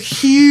 They're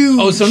huge.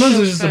 Oh, sometimes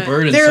there's just a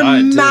bird They're inside,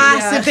 too.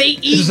 massive. Yeah. They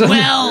eat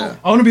well.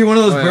 I want to be one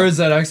of those Oh, yeah. birds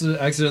that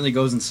accidentally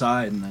goes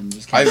inside and then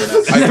just... I've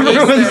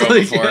Everyone's been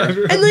like,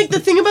 before. And like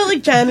the thing about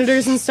like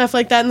janitors and stuff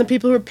like that, and the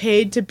people who are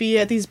paid to be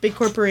at these big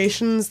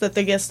corporations that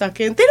they get stuck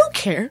in, they don't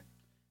care.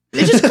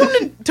 They just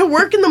come to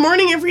work in the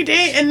morning every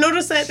day and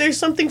notice that there's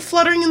something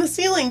fluttering in the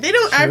ceiling. They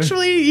don't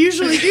actually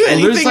usually do Well,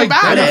 there's, anything like,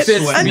 about it benefits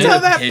to until being a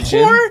that pigeon.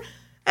 poor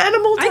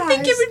animal dies. I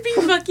think it would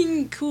be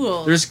fucking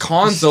cool. There's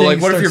cons though. Like,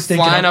 what if you're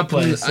Stinks, flying starts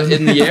up stinking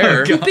in the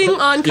air? Pooping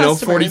on You know,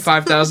 customers.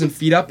 45,000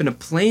 feet up, and a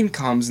plane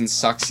comes and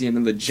sucks you into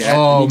the jet.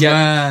 Oh, and you get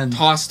man.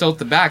 tossed out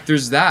the back.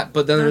 There's that,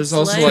 but then there's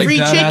That's also lame. like Free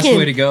Badass chicken.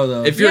 way to go,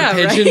 though. if you're Yeah,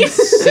 a pigeon right?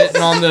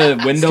 sitting on the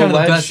It's window kind of the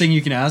ledge, best thing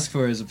you can ask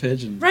for is a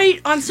pigeon.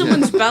 Right on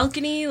someone's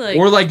balcony, like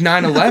or like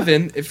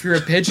 9/11, if you're a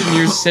pigeon,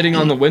 you're sitting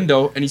on the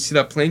window and you see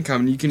that plane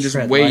coming, you can just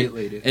Tread wait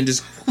lightly, dude.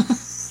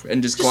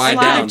 and just glide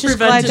slide, down just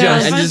prevent glide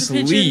down. and as just a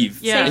pigeon.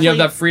 leave. Yeah. And you have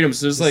that freedom.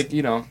 So there's like,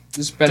 you know,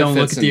 just benefits. Don't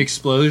look at the and-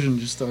 explosion,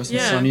 just throw some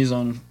Yeah. sunnies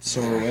on,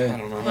 soar away. I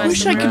don't know. I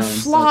wish I could Yeah,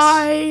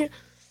 fly.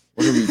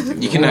 What are we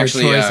doing? You can Or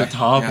actually choice a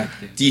topic.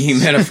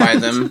 dehumidify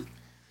them.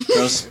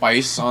 Throw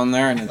spice on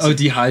there, and it's Oh,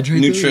 dehydrate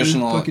them?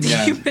 nutritional. Fucking-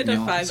 Yeah,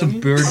 humidify Some them.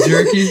 bird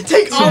jerky.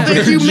 Take all the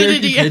Bird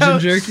humidity jerky, pigeon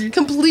out. jerky.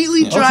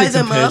 Completely I'll dry take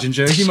some them up. pigeon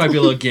jerky. Might be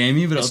a little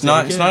gamey, but it's I'll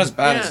not. take It's it. not as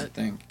bad Yeah. as you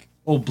think.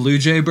 Old Blue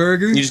Jay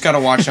burger. You just gotta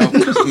watch out.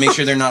 Make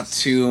sure they're not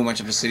too much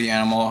of a city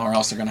animal, or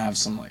else they're gonna have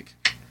some like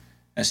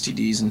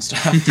STDs and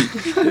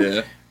stuff.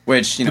 Yeah.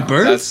 Which you know,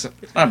 birds?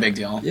 That's not a big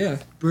deal. yeah.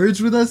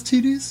 Birds with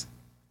STDs.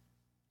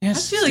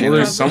 Yes, I feel like Well, Probably.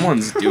 there's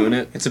someone's doing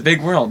it. it's a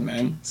big world,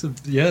 man. It's a,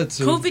 yeah, it's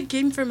a, COVID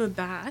came from a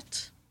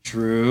bat.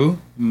 true.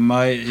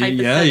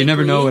 Yeah, you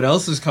never know what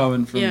else is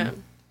coming from Yeah.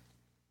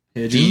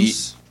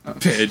 pigeons,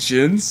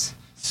 Pigeons.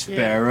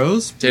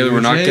 sparrows. Taylor, we're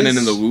not blue getting jays.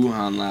 into the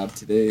Wuhan lab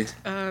today.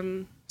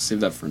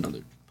 Save that for another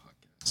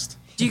podcast.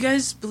 Do you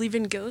guys believe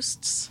in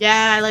ghosts?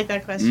 Yeah, I like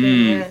that question.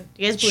 Mm. Yeah. Do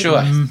you guys believe Sure.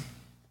 in ghosts?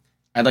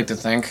 I'd like to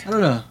think. I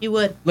don't know. You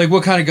would. Like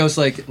what kind of ghosts?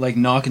 Like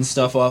knocking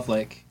stuff off?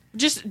 Like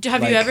Just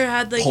have Like you ever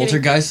had like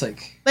poltergeist?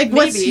 Like Like,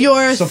 what's Maybe.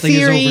 your Something is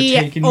theory,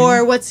 overtaking or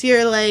you? what's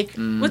your like?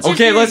 What's your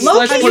Okay, theory? let's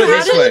Low-key, put it you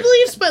this have way. any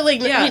beliefs, but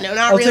like, Yeah. you know,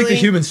 not I'll really. take the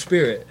human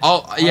spirit.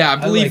 I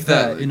believe like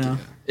that. you know.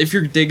 If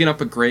you're digging up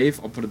a grave,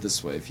 I'll put it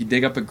this way: if you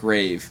dig up a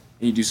grave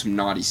and you do some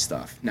naughty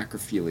stuff,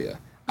 necrophilia,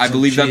 I So,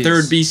 believe that there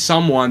jeez. would be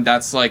someone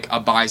that's like a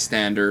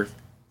bystander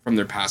from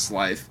their past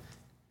life,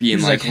 being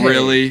He's like, like, hey,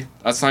 really?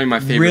 That's not even my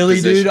favorite. Really,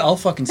 position. dude? I'll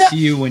fucking see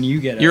you when you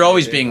get. You're out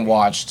always of being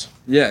watched.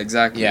 Yeah,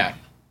 exactly. Yeah.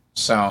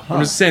 So I'm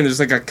just saying, there's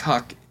like a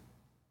cuck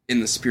in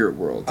the spirit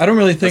world. I don't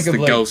really think That's of the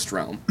like. ghost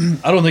realm.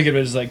 I don't think of it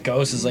as like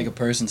ghosts as like a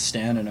person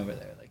standing over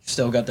there, like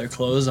still got their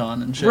clothes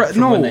on and shit. Right, from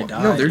no, when they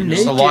died, no, they're you know?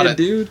 naked, a lot of-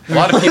 dude. a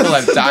lot of people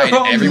have died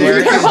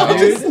everywhere. They're all So.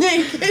 just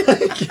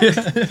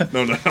naked.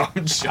 No,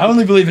 I'm joking. I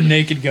only believe in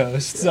naked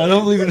ghosts. I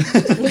don't believe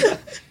in.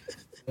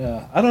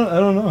 Yeah, I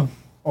don't know.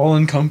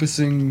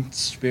 All-encompassing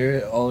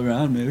spirit all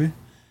around, maybe.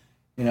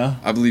 You know,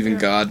 I believe in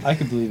God. I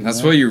could believe in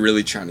That's that. what you're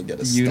really trying to get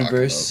us. The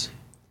universe.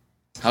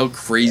 How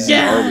crazy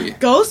Yeah. are we?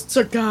 Ghosts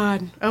or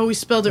God? Oh, we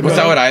spelled it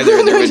Without wrong.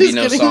 either, there would be Just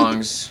no kidding.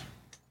 songs.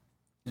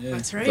 Yeah.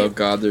 That's right. Without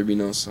God, there'd be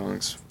no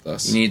songs with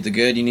us. You need the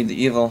good, you need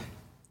the evil.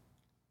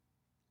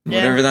 Yeah.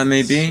 Whatever that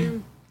may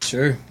be,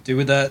 Sure, do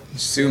with that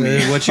sue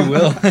me. what you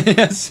will.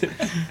 Yes.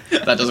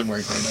 That doesn't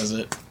work though, does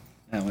it?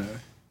 Yeah, whatever.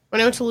 When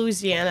I went to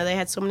Louisiana, they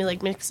had so many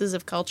like mixes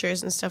of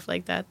cultures and stuff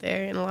like that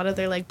there, and a lot of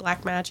their like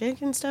black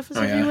magic and stuff is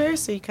Oh, yeah. everywhere.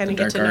 So you kind The of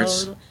get dark to know a arts.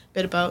 little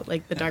bit about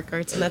like the dark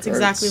arts, and that's Dark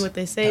exactly arts. what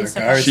they say. and Dark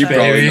stuff arts, like She that.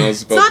 probably baby.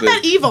 knows It's about not the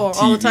that evil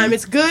all the TV. time.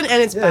 It's good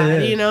and it's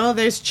bad. yeah. You know,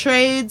 there's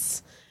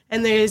trades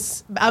and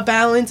there's a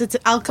balance. It's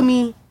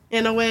alchemy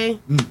in a way.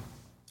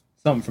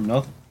 Something from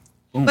nothing.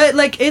 But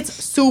like it's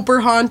super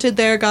haunted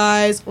there,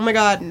 guys. Oh my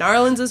god,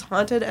 Narlands is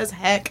haunted as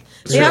heck.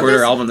 They have Record this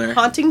her album there.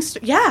 haunting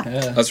yeah. Yeah.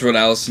 That's what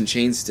Alice in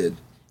Chains did.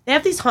 They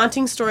have these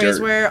haunting stories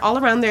Dirt. where all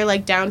around their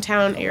like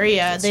downtown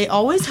area, they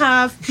always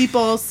have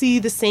people see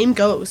the same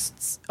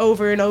ghosts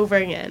over and over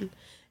again.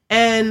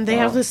 And they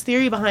have this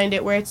theory behind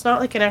it where it's not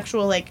like an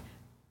actual like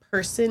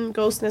person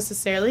ghost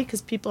necessarily,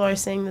 because people are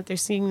saying that they're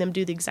seeing them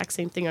do the exact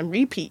same thing on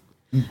repeat.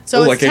 So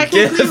Oh, it's like a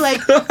technically gift.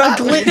 like a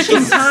glitch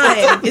in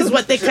time is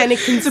what they kind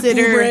of consider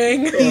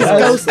boomerang. these Yeah,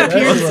 ghost that's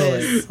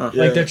appearances.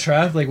 Like they're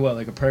trapped, like what,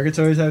 like a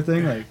purgatory type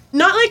thing, like.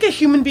 Not like a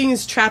human being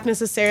is trapped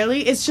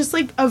necessarily. It's just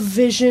like a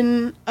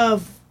vision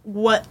of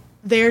what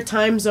their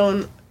time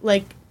zone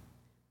like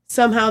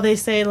somehow they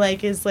say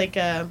like is like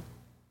a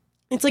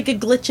it's like a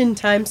glitch in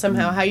time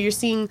somehow. How you're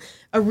seeing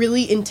a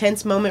really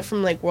intense moment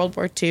from like World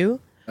War II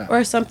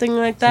or something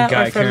like that,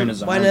 guy or carrying from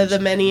his one of arms. the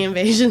many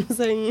invasions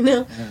that you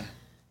know,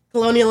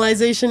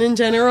 colonialization in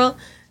general.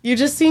 You're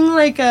just seeing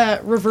like a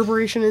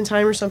reverberation in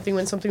time or something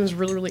when something was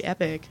really, really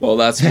epic. Well,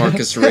 that's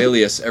Marcus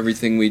Aurelius.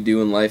 Everything we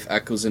do in life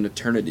echoes in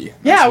eternity. That's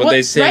Yeah, what what-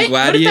 they say right? in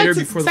What if Gladiator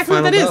that's before exactly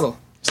the what final that is? battle.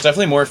 It's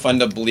definitely more fun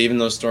to believe in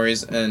those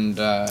stories and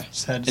had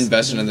to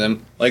invest say into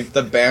them. Like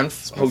the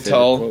Banff my favorite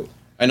Hotel, quote.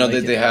 I know Like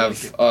that it, they I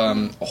have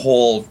a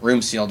whole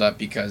room sealed up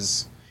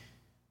because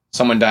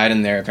someone died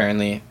in there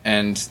apparently,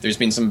 and there's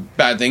been some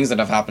bad things that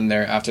have happened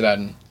there after that.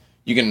 And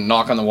you can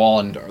knock on the wall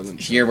and Darlin.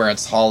 hear where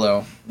it's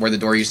hollow, where the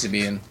door used to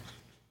be, and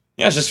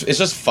yeah, it's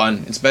just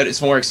fun. It's better.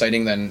 It's more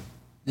exciting than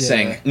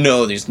saying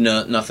no. There's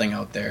nothing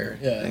out there.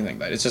 Anything like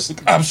that. It's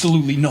just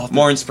Absolutely nothing.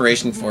 more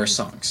inspiration for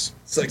songs.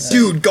 It's like,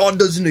 dude, God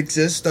doesn't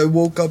exist. I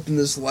woke up in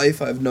this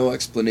life I have no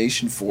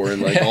explanation for,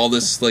 and like all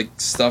this like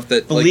stuff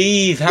that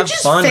Believe, have Which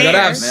is fun. fair. you gotta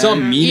have man.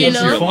 some meaning You to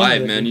know? your life,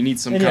 Fun. man. You need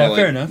some And kind yeah, of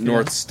fair like enough,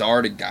 North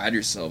Star to guide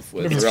yourself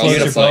with. Whatever or floats else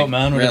your it's boat, like,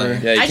 man. Whatever.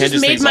 Really? yeah, you I can't just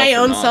just made take my off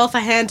for own naught. self a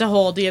hand to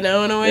hold, in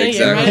a way.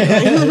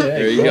 Exactly. You're right.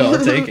 There you go.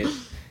 I'll take it.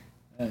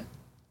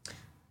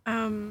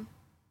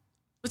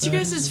 What's your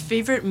guys'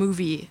 favorite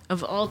movie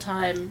of all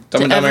time Dumb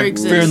to and ever Dumber.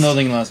 exist? Fear and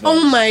Loathing in Las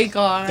Vegas. Oh my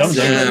god. Dumb and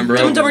Dumber. Damn, bro.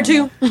 Dumb and Dumber 2.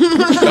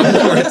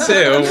 Number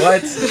 2.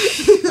 What?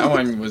 That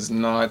one was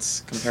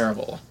not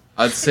comparable.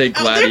 I'd say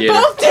They're Gladiator.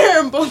 both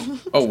terrible.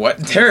 Oh, what?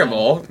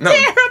 Terrible? No.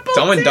 Terrible,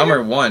 Dumb and terrible.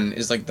 Dumber 1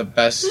 is like the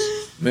best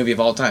movie of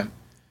all time.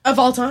 Of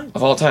all time.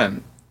 Of all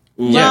time.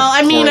 Ooh, Well,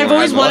 I mean, I've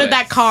always I love wanted it.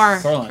 that car.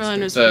 Carline.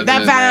 That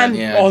van.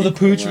 Yeah. Oh, the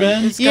pooch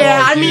van.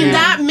 Yeah, I mean, dude.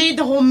 that made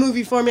the whole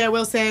movie for me, I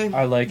will say.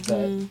 I like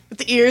that. With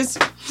the ears.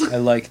 I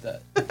like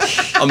that.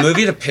 A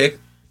movie to pick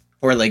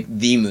for like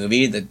the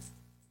movie that.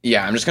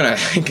 Yeah, I'm just gonna.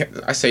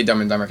 I say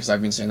Dumb and Dumber because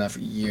I've been saying that for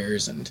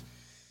years, and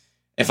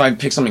if I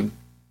pick something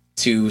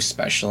too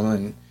special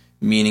and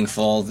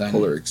meaningful, then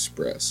Polar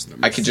Express.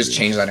 I could just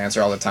change that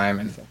answer all the time.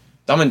 And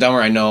Dumb and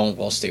Dumber, I know,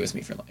 will stay with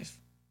me for life.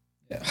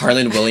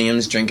 Harlan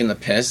Williams drinking the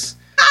piss.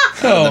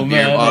 Oh the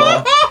beer man.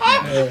 bottle.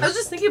 I was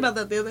just thinking about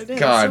that the other day.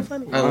 God, It's so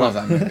funny. I love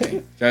that movie.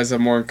 You guys have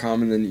more in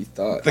common than you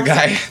thought. The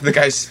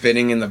guy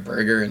spitting in the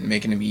burger and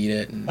making him eat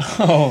it, and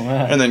Oh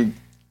man. then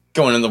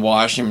going in the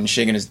washroom and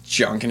shaking his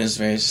junk in his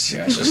face.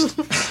 Yeah, it's just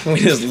with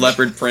his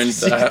leopard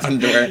print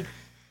underwear.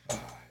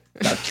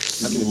 I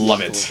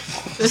love it.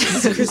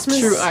 This is Christmas.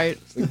 True art.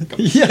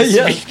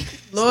 yeah.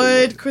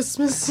 Lord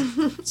Christmas.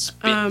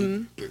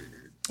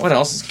 What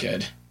else is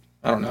good?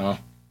 I don't know.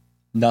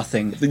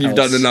 Nothing. I think you've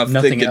else. done enough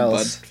Nothing thinking,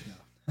 else.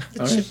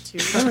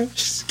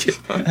 Just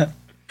kidding.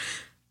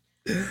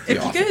 If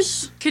you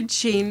guys could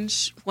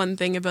change one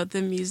thing about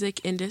the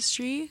music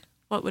industry,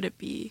 what would it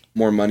be?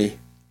 More money.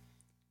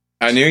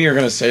 I knew you were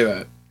gonna say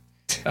that.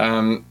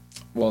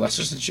 Well, that's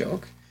just a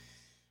joke.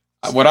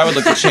 What I would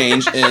like to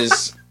change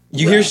is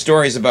you hear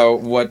stories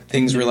about what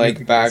things were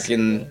like back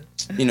in,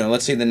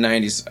 let's say the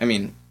 90s. I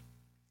mean,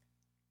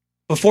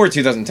 before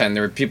 2010,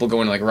 there were people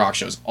going to like rock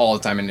shows all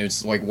the time, and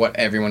it's like what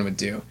everyone would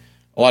do.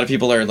 A lot of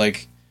people are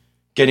like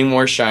getting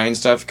more shy and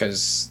stuff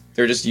because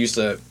they're just used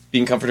to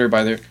being comforted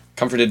by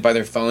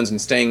their phones and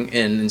staying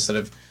in instead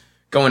of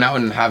going out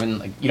and having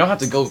like you don't have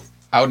to go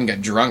out and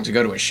get drunk to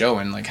go to a show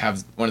and like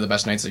have one of the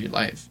best nights of your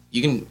life.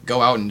 You can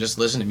go out and just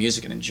listen to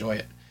music and enjoy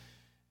it.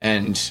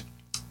 And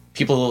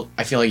people,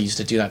 I feel like used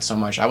to do that so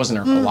much. I wasn't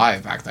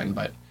alive back then,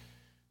 but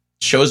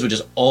shows would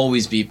just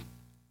always be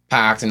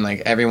packed and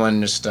like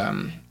everyone just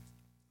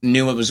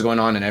knew what was going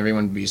on and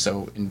everyone would be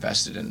so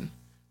invested in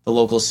the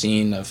local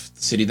scene of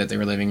the city that they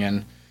were living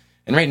in.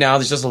 And right now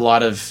there's just a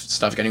lot of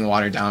stuff getting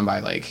watered down by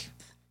like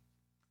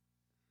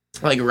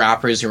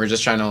rappers who are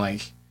just trying to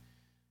like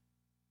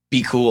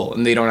be cool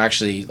and they don't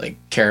actually like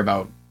care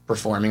about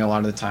performing a lot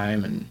of the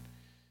time. And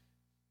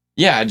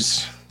yeah,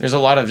 there's a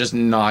lot of just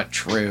not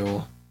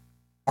true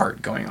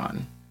art going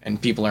on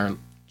and people are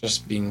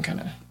just being kind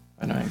of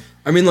annoying.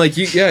 I mean, like,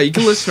 you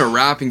can listen to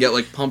rap and get,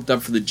 like, pumped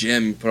up for the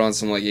gym, put on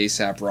some, like,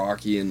 A$AP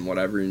Rocky and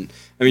whatever, and,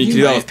 I mean, you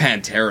can do that with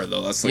Pantera,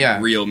 though, that's,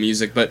 like, real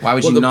music, but... Why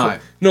would you not?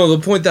 No,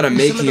 the point that I'm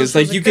Some of making those is,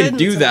 like, songs are you can good,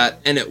 do and that,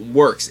 and it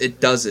works, it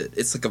does it,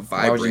 it's like a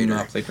Why would you vibrator,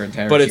 not play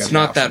Pantera but if you it's got the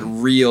not that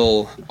option?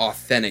 real,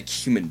 authentic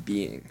human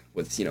being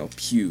with,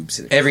 pubes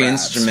and Every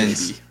crabs,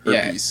 instrument, maybe,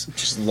 yeah, herpes.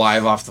 just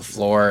live off the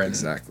floor. And,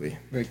 Exactly.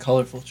 Very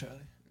colorful, Charlie.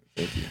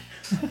 Thank you.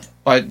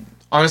 but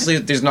honestly,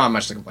 there's not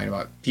much to complain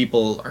about.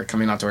 People are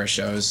coming out to our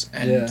shows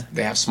and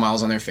they have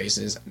smiles on their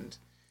faces and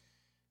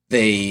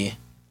they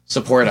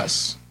support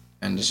us.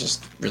 And it's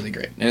just really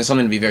great. And it's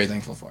something to be very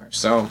thankful for.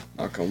 So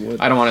Knock on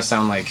wood. I don't want to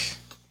sound like,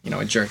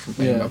 a jerk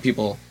complaining about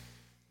people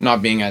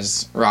not being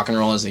as rock and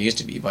roll as they used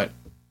to be. But,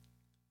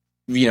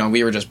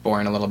 we were just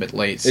born a little bit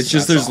late. It's just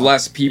that's there's all.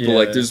 less people. Yeah.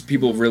 Like there's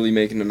people really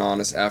making an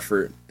honest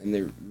effort, and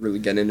they really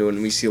get into it.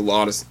 And we see a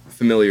lot of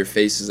familiar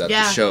faces at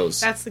the shows.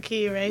 That's the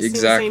key, right? Seeing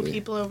Exactly. the same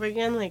people over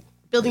again, like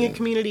building a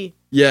community.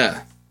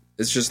 Yeah,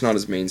 it's just not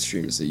as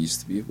mainstream as they used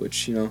to be.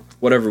 Which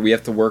whatever. We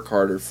have to work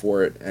harder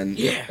for it, and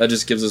that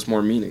just gives us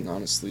more meaning.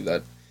 Honestly,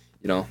 that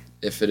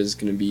if it is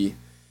going to be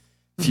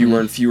fewer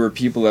and fewer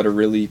people that are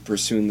really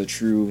pursuing the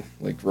true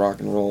like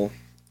rock and roll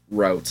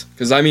route.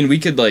 Because I mean, we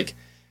could like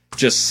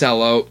just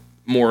sell out.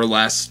 More or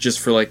less, just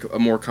for like a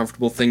more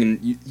comfortable thing,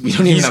 and We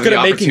don't even have the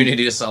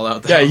opportunity to sell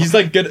out. Yeah, he's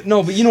like good.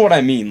 No, but you know what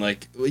I mean.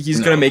 Like he's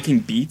good at making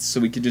beats,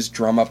 so we could just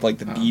drum up like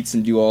the beats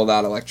and do all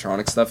that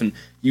electronic stuff, and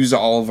use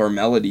all of our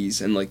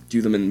melodies and like do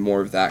them in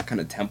more of that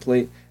kind of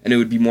template, and it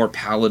would be more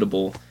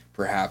palatable,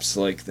 perhaps,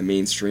 like the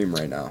mainstream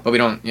right now. But we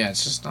don't. Yeah,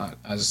 it's just not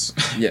as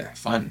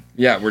fun.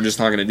 Yeah, we're just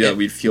not gonna do that.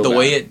 We'd feel the that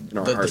way in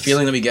our the hearts.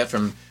 feeling that we get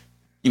from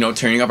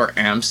turning up our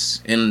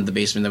amps in the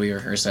basement that we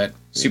rehearse at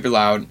super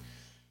loud.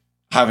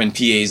 Having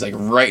PAs like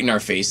right in our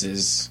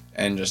faces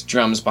and just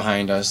drums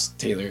behind us,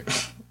 Taylor.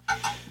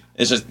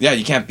 It's just, yeah,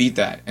 you can't beat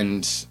that.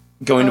 And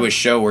going to a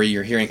show where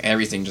you're hearing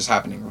everything just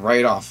happening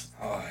right off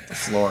the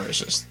floor is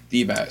just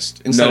the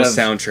best. Instead No of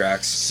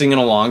soundtracks. singing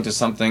along to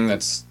something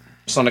that's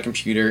just on a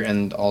computer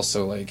and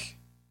also like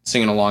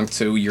singing along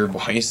to your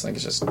voice, like it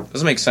just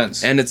doesn't make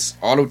sense. And it's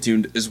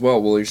auto-tuned as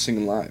well while you're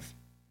singing live.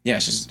 Yeah,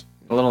 it's just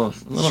a little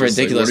It's just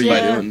ridiculous. Like,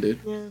 what are you but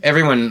doing, dude?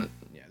 everyone,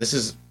 this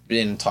has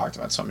been talked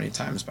about so many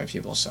times by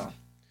people, so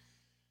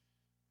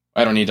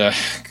I don't need to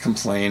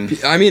complain.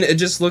 I mean, it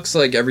just looks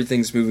like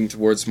everything's moving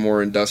towards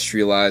more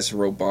industrialized,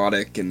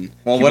 robotic, and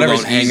people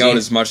whatever's don't hang easy. out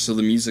as much, so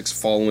the music's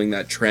following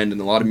that trend,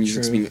 and a lot of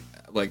music's True. being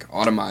like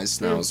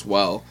automized now as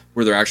well,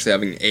 where they're actually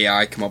having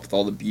AI come up with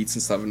all the beats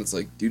and stuff, and it's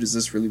like, dude, is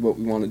this really what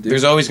we want to do?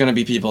 There's always going to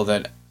be people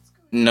that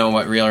know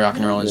what real rock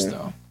and roll is, Yeah.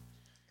 though.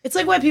 It's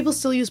like why people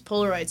still use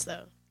Polaroids,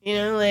 though. You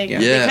know, like Yeah.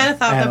 they Yeah. kind of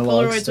thought Analog that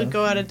Polaroids stuff. would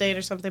go out of date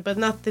or something, but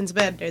nothing's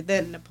better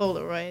than a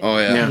Polaroid. Oh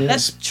yeah. Yeah.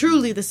 That's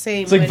truly the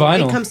same It's like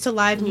when vinyl. it comes to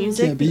live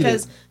music, Can't beat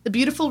because it. the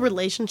beautiful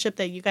relationship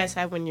that you guys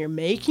have when you're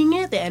making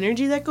it, the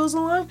energy that goes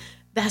along,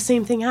 that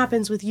same thing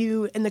happens with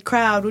you and the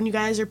crowd when you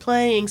guys are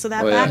playing. So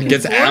that Oh, yeah. back It and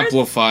gets forth,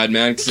 amplified,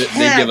 man, because they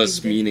can't give us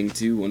beat it. meaning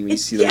too when we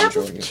it's see the them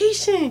enjoying it.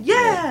 amplification.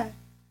 Yeah.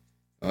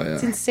 Oh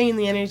It's yeah. insane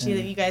the energy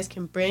that you guys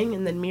can bring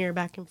and then mirror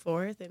back and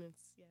forth, and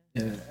it's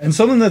Yeah. And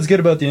something that's good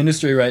about the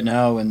industry right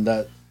now and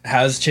that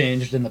has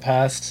changed in the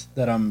past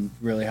that I'm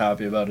really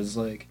happy about is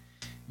like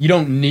you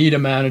don't need a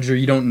manager,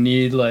 you don't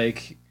need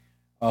like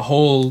a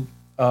whole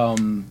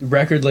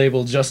record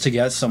label just to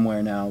get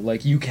somewhere now.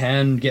 Like you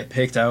can get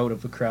picked out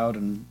of a crowd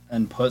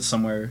and put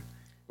somewhere.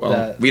 Well,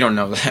 that, we don't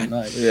know that.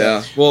 like,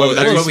 Yeah. Well, But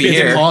that's what we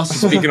hear.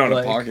 Speaking out of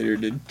Like- pocket here,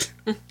 dude.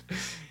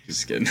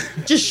 Just kidding.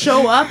 just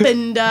show up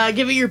and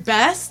give it your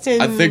best.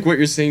 And I think what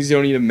you're saying is you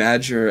don't need a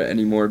manager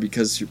anymore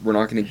because we're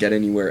not going to get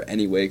anywhere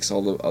anyway because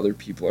all the other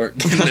people aren't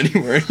getting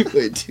anywhere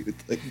anyway, dude.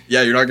 Like,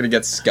 yeah, you're not going to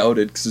get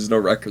scouted because there's no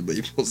record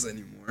labels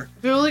anymore.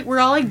 we're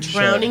all like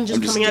drowning, just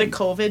I'm just coming out of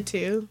COVID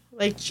too,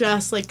 like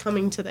just like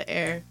coming to the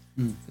air,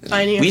 Mm.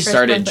 finding. A We fresh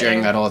started breath of during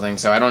air. that whole thing,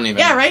 so I don't even.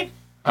 Yeah, right.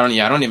 I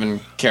don't even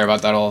care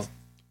about that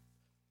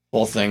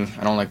whole thing.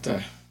 I don't like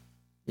to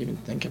even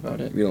think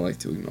about it. We don't like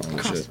to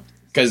acknowledge it.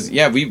 Because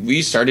yeah,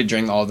 we started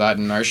during all that,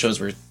 and our shows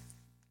were,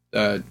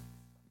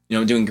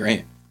 doing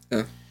great.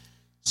 Yeah.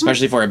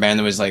 Especially for a band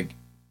that was like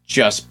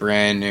just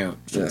brand new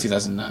for Yeah.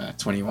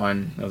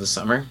 2021 of the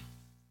summer.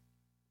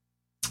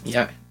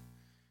 Yeah.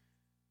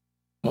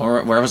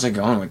 Where was I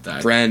going with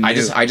that? Brand I new.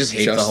 just hate Just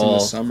the in the whole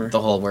summer.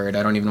 the whole word.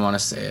 I don't even want to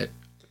say it.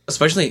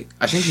 Especially,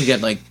 I think you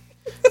get like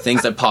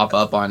things that pop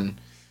up on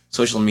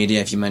social media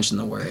if you mention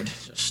the word.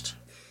 Just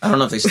I don't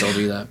know if they still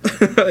do that.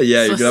 But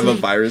Yeah, you could have a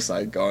virus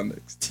icon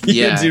next to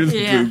you. Yeah. Dude,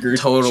 Yeah. Booger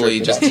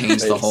totally tripping just off your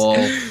change the face.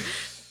 whole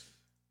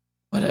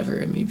whatever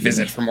it may be.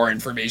 Visit for more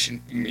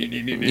information.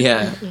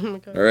 Yeah. Oh my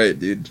God. All right,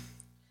 dude.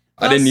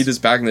 I didn't need this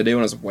back in the day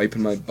when I was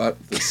wiping my butt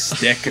with a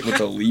stick with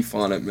a leaf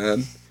on it,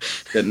 man.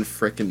 Getting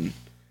frickin'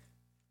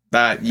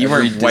 That you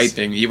Every weren't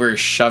wiping, you were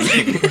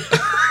shoving.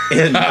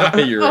 in.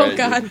 You're Oh right,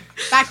 God! dude.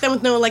 Back then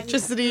with no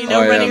electricity, no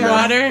Oh, yeah, running man.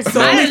 water.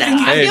 So No- I don't know.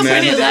 I Hey, feel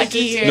man. pretty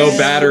lucky here. No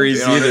batteries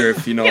You know, either,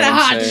 if you know Get what a I'm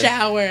hot saying.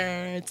 shower.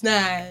 It's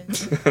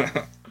nice.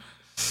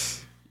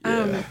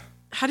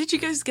 How did you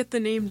guys get the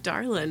name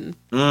Darlin?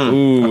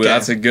 Ooh, Okay.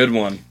 that's a good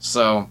one.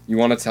 So, You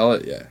want to tell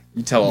it? Yeah.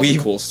 You tell all the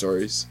We- cool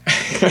stories.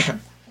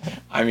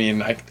 I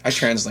mean, I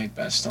translate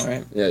best, all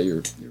right? Yeah,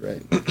 you're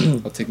right.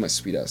 I'll take my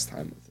sweet ass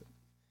time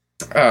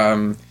with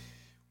it.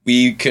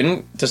 We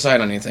couldn't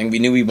decide on anything. We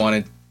knew we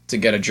wanted to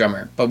get a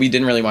drummer, but we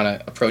didn't really want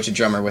to approach a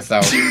drummer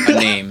without a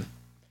name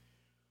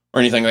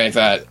or anything like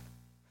that.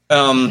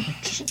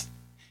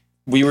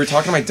 We were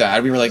talking to my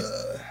dad. We were like,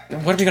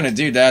 what are we going to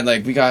do, Dad?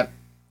 Like, we got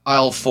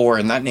aisle 4,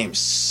 and that name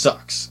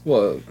sucks.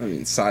 Well, I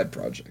mean, side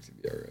project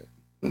would be alright.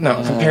 No,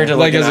 compared to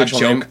Like like, as an a actual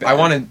joke name,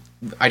 band.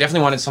 I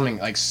definitely wanted something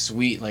like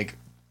sweet, like,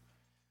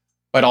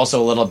 but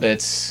also a little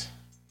bit,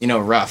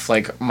 rough.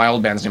 Like my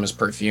old band's name was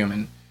Perfume,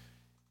 and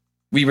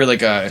we were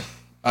like a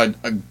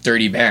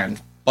dirty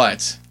band,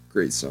 but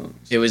Great songs.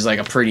 it was like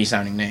a pretty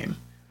sounding name,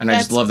 and I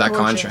just That's love that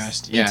gorgeous.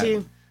 contrast. Me Yeah,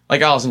 too.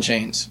 like Alice in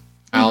Chains.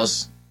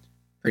 Alice,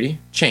 pretty,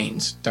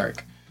 Chains,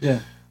 dark. Yeah.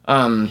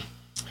 I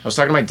was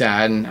talking to my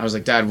dad, and I was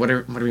like, Dad, what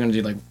are we gonna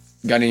do? Like,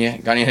 got any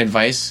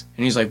advice?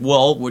 And he's like,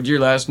 well, what's your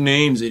last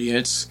names,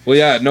 idiots? Well,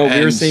 yeah, no, we were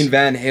And- saying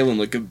Van Halen.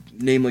 Like, a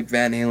name like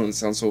Van Halen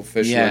sounds so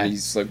official. Yeah. And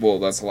he's like, well,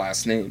 that's the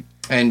last name.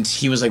 And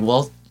he was like,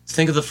 well,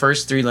 think of the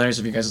first 3 letters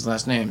of your guys'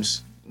 last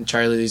names. And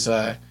Charlie's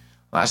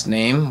last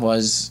name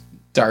was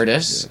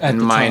Dardis, At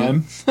and the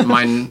mine time.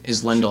 mine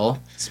is Lindell.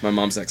 It's my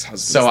mom's ex-husband.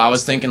 So I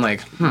was thinking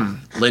like,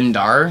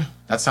 Lindar?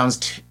 That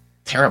sounds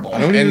terrible. I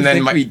don't and even then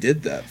think we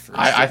did that first.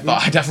 I did we?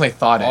 thought I definitely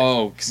thought it.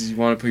 Oh, because you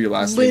want to put your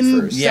last name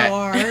first. Yeah.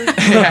 Lindar.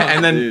 Yeah,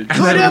 and then, Dude. and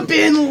Could then have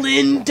been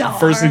Lindar.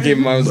 First thing came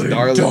to mind was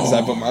Darlin, because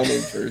I put my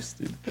name first,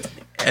 dude.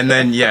 and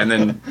then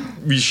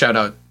we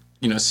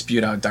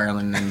spewed out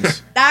Darlin, and we're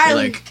Darlin.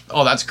 like,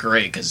 oh, that's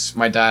great, because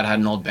my dad had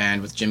an old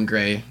band with Jim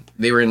Gray.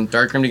 They were in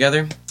Darkroom together,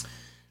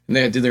 and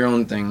they did their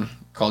own thing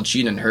called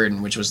Sheet and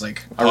Hurtin', which was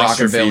like a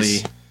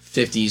Apostrophes. rockabilly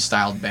 50s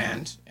styled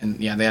band, and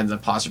yeah, they had the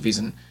apostrophes,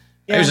 and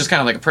it was just kind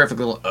of like a perfect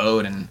little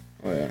ode, and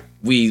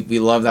we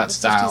love that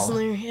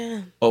style.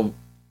 Yeah. Oh,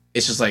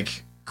 it's just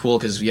like cool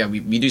because we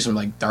do some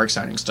like dark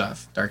sounding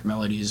stuff, dark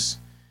melodies,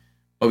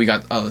 but we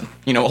got old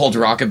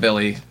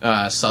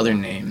rockabilly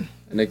southern name,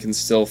 and it can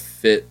still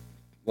fit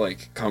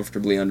like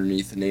comfortably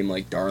underneath a name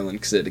like Darlin,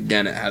 because it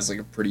has like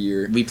a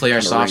prettier. We play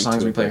our soft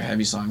songs, we play our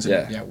heavy songs,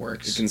 and it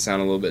works. It can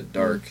sound a little bit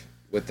dark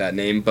with that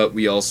name, but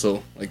we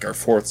also like our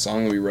 4th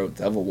song we wrote,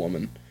 Devil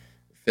Woman,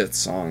 5th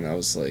song, that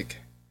was like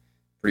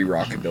pretty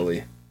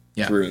rockabilly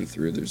through and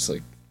through. There's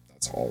like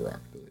that's all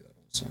rockabilly, that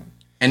whole song.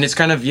 And it's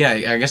kind of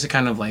I guess it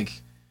kind of like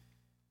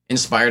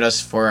inspired us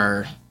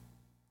for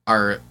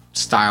our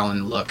style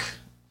and look,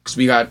 because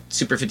we got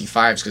Super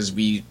 55s because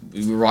we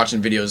were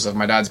watching videos of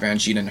my dad's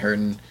band Sheet and Hurt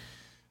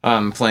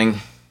and playing,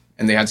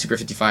 and they had Super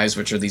 55s,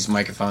 which are these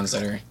microphones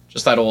that are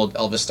just that old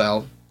Elvis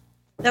style.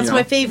 That's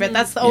my favorite.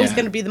 That's always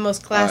going to be the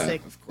most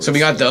classic. So we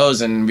got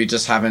those, and we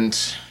just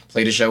haven't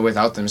played a show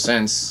without them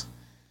since.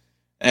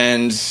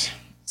 And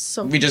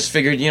we just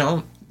figured,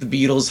 the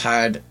Beatles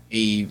had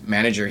a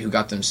manager who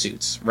got them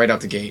suits right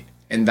out the gate,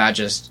 and that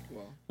just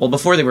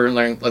before they were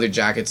wearing leather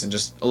jackets and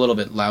just a little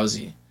bit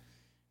lousy,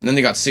 and then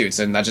they got suits,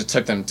 and that just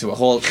took them to a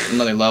whole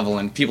another level,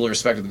 and people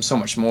respected them so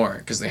much more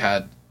because they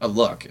had a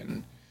look,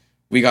 and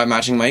we got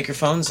matching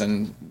microphones,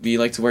 and we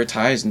like to wear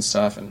ties and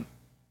stuff, and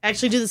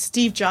actually do the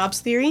Steve Jobs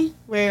theory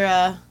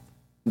where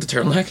the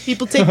turtleneck.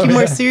 People take you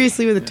more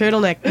seriously with a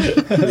turtleneck.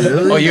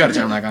 Oh, you got a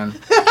turtleneck on.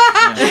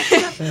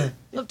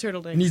 Love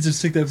turtleneck. Needs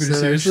to take that pretty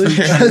seriously.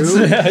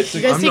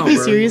 You guys take me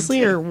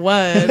seriously or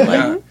what?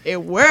 Like,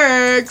 it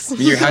works.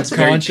 Your hat's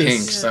very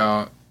pink,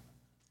 so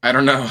I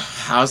don't know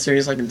how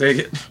serious I can take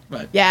it.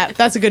 But yeah,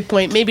 that's a good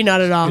point. Maybe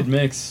not at all. Good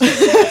mix.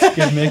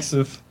 Good mix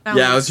of.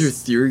 Yeah, how's your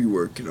theory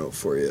working out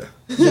for you?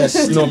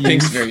 Yes,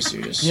 pink's very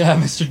serious. Yeah,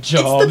 Mr.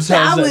 Jobs. It's the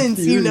balance,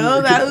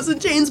 that was a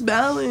Jane's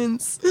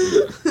balance.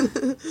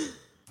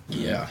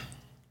 Yeah.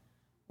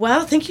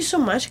 Well, thank you so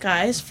much,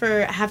 guys,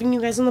 for having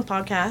you guys on the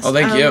podcast. Oh,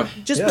 thank you.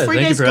 Just before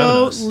you guys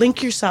go,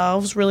 link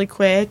yourselves really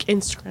quick.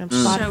 Instagram,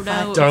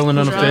 Spotify. Darlin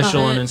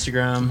Unofficial on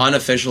Instagram.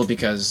 Unofficial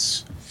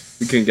because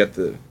we couldn't get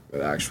the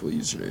actual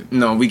username.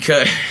 No, we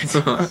could.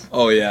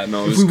 Oh, yeah,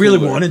 no. If we really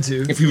wanted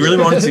to. If we really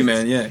wanted to,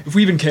 man, yeah. If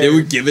we even cared. They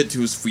would give it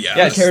to us if we asked.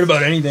 Yeah, cared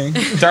about anything.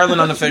 Darlin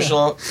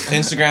Unofficial.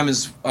 Instagram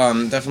is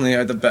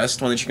definitely the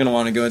best one that you're going to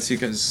want to go to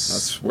because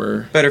that's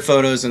where better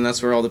photos and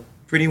that's where all the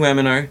pretty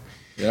women are.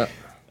 Yeah.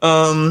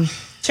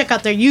 Check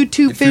out their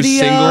YouTube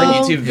video.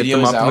 YouTube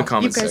video up in the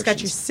comments. You guys got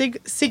your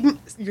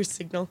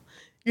signal.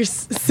 Your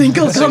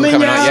single coming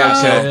out.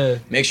 Yeah, so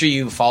make sure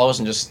you follow us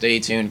and just stay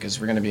tuned because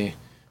we're going to be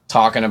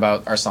talking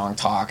about our song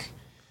Talk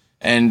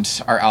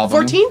and our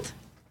album. 14th?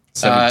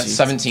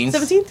 17th.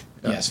 17th?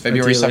 Yes,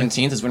 February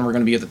 17th is when we're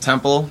going to be at the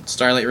Temple,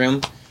 Starlight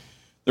Room.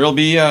 There will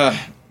be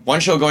one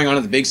show going on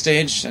at the big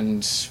stage,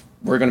 and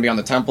we're going to be on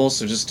the Temple,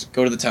 so just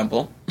go to the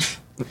Temple.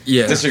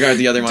 Yeah. Disregard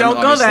the other one.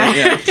 Don't go there.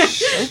 Yeah.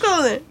 Don't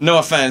go there. No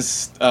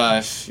offense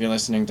if you're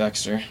listening,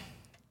 Dexter.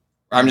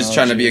 I'm just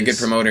trying to be a good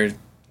promoter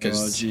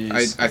because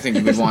I think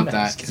you would want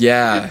that.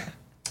 Yeah.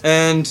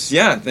 And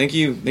yeah, thank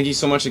you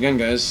so much again,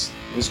 guys.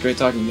 It was great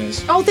talking to you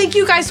guys. Oh, thank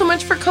you guys so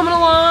much for coming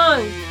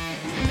along.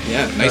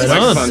 Yeah, nice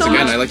microphones so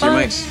again. I like your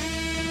mics.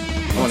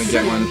 I want to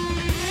get one.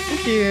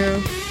 Thank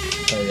you.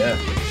 Oh yeah.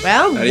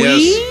 Well, Adios.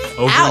 we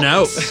Over and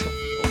out.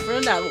 Over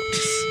and out.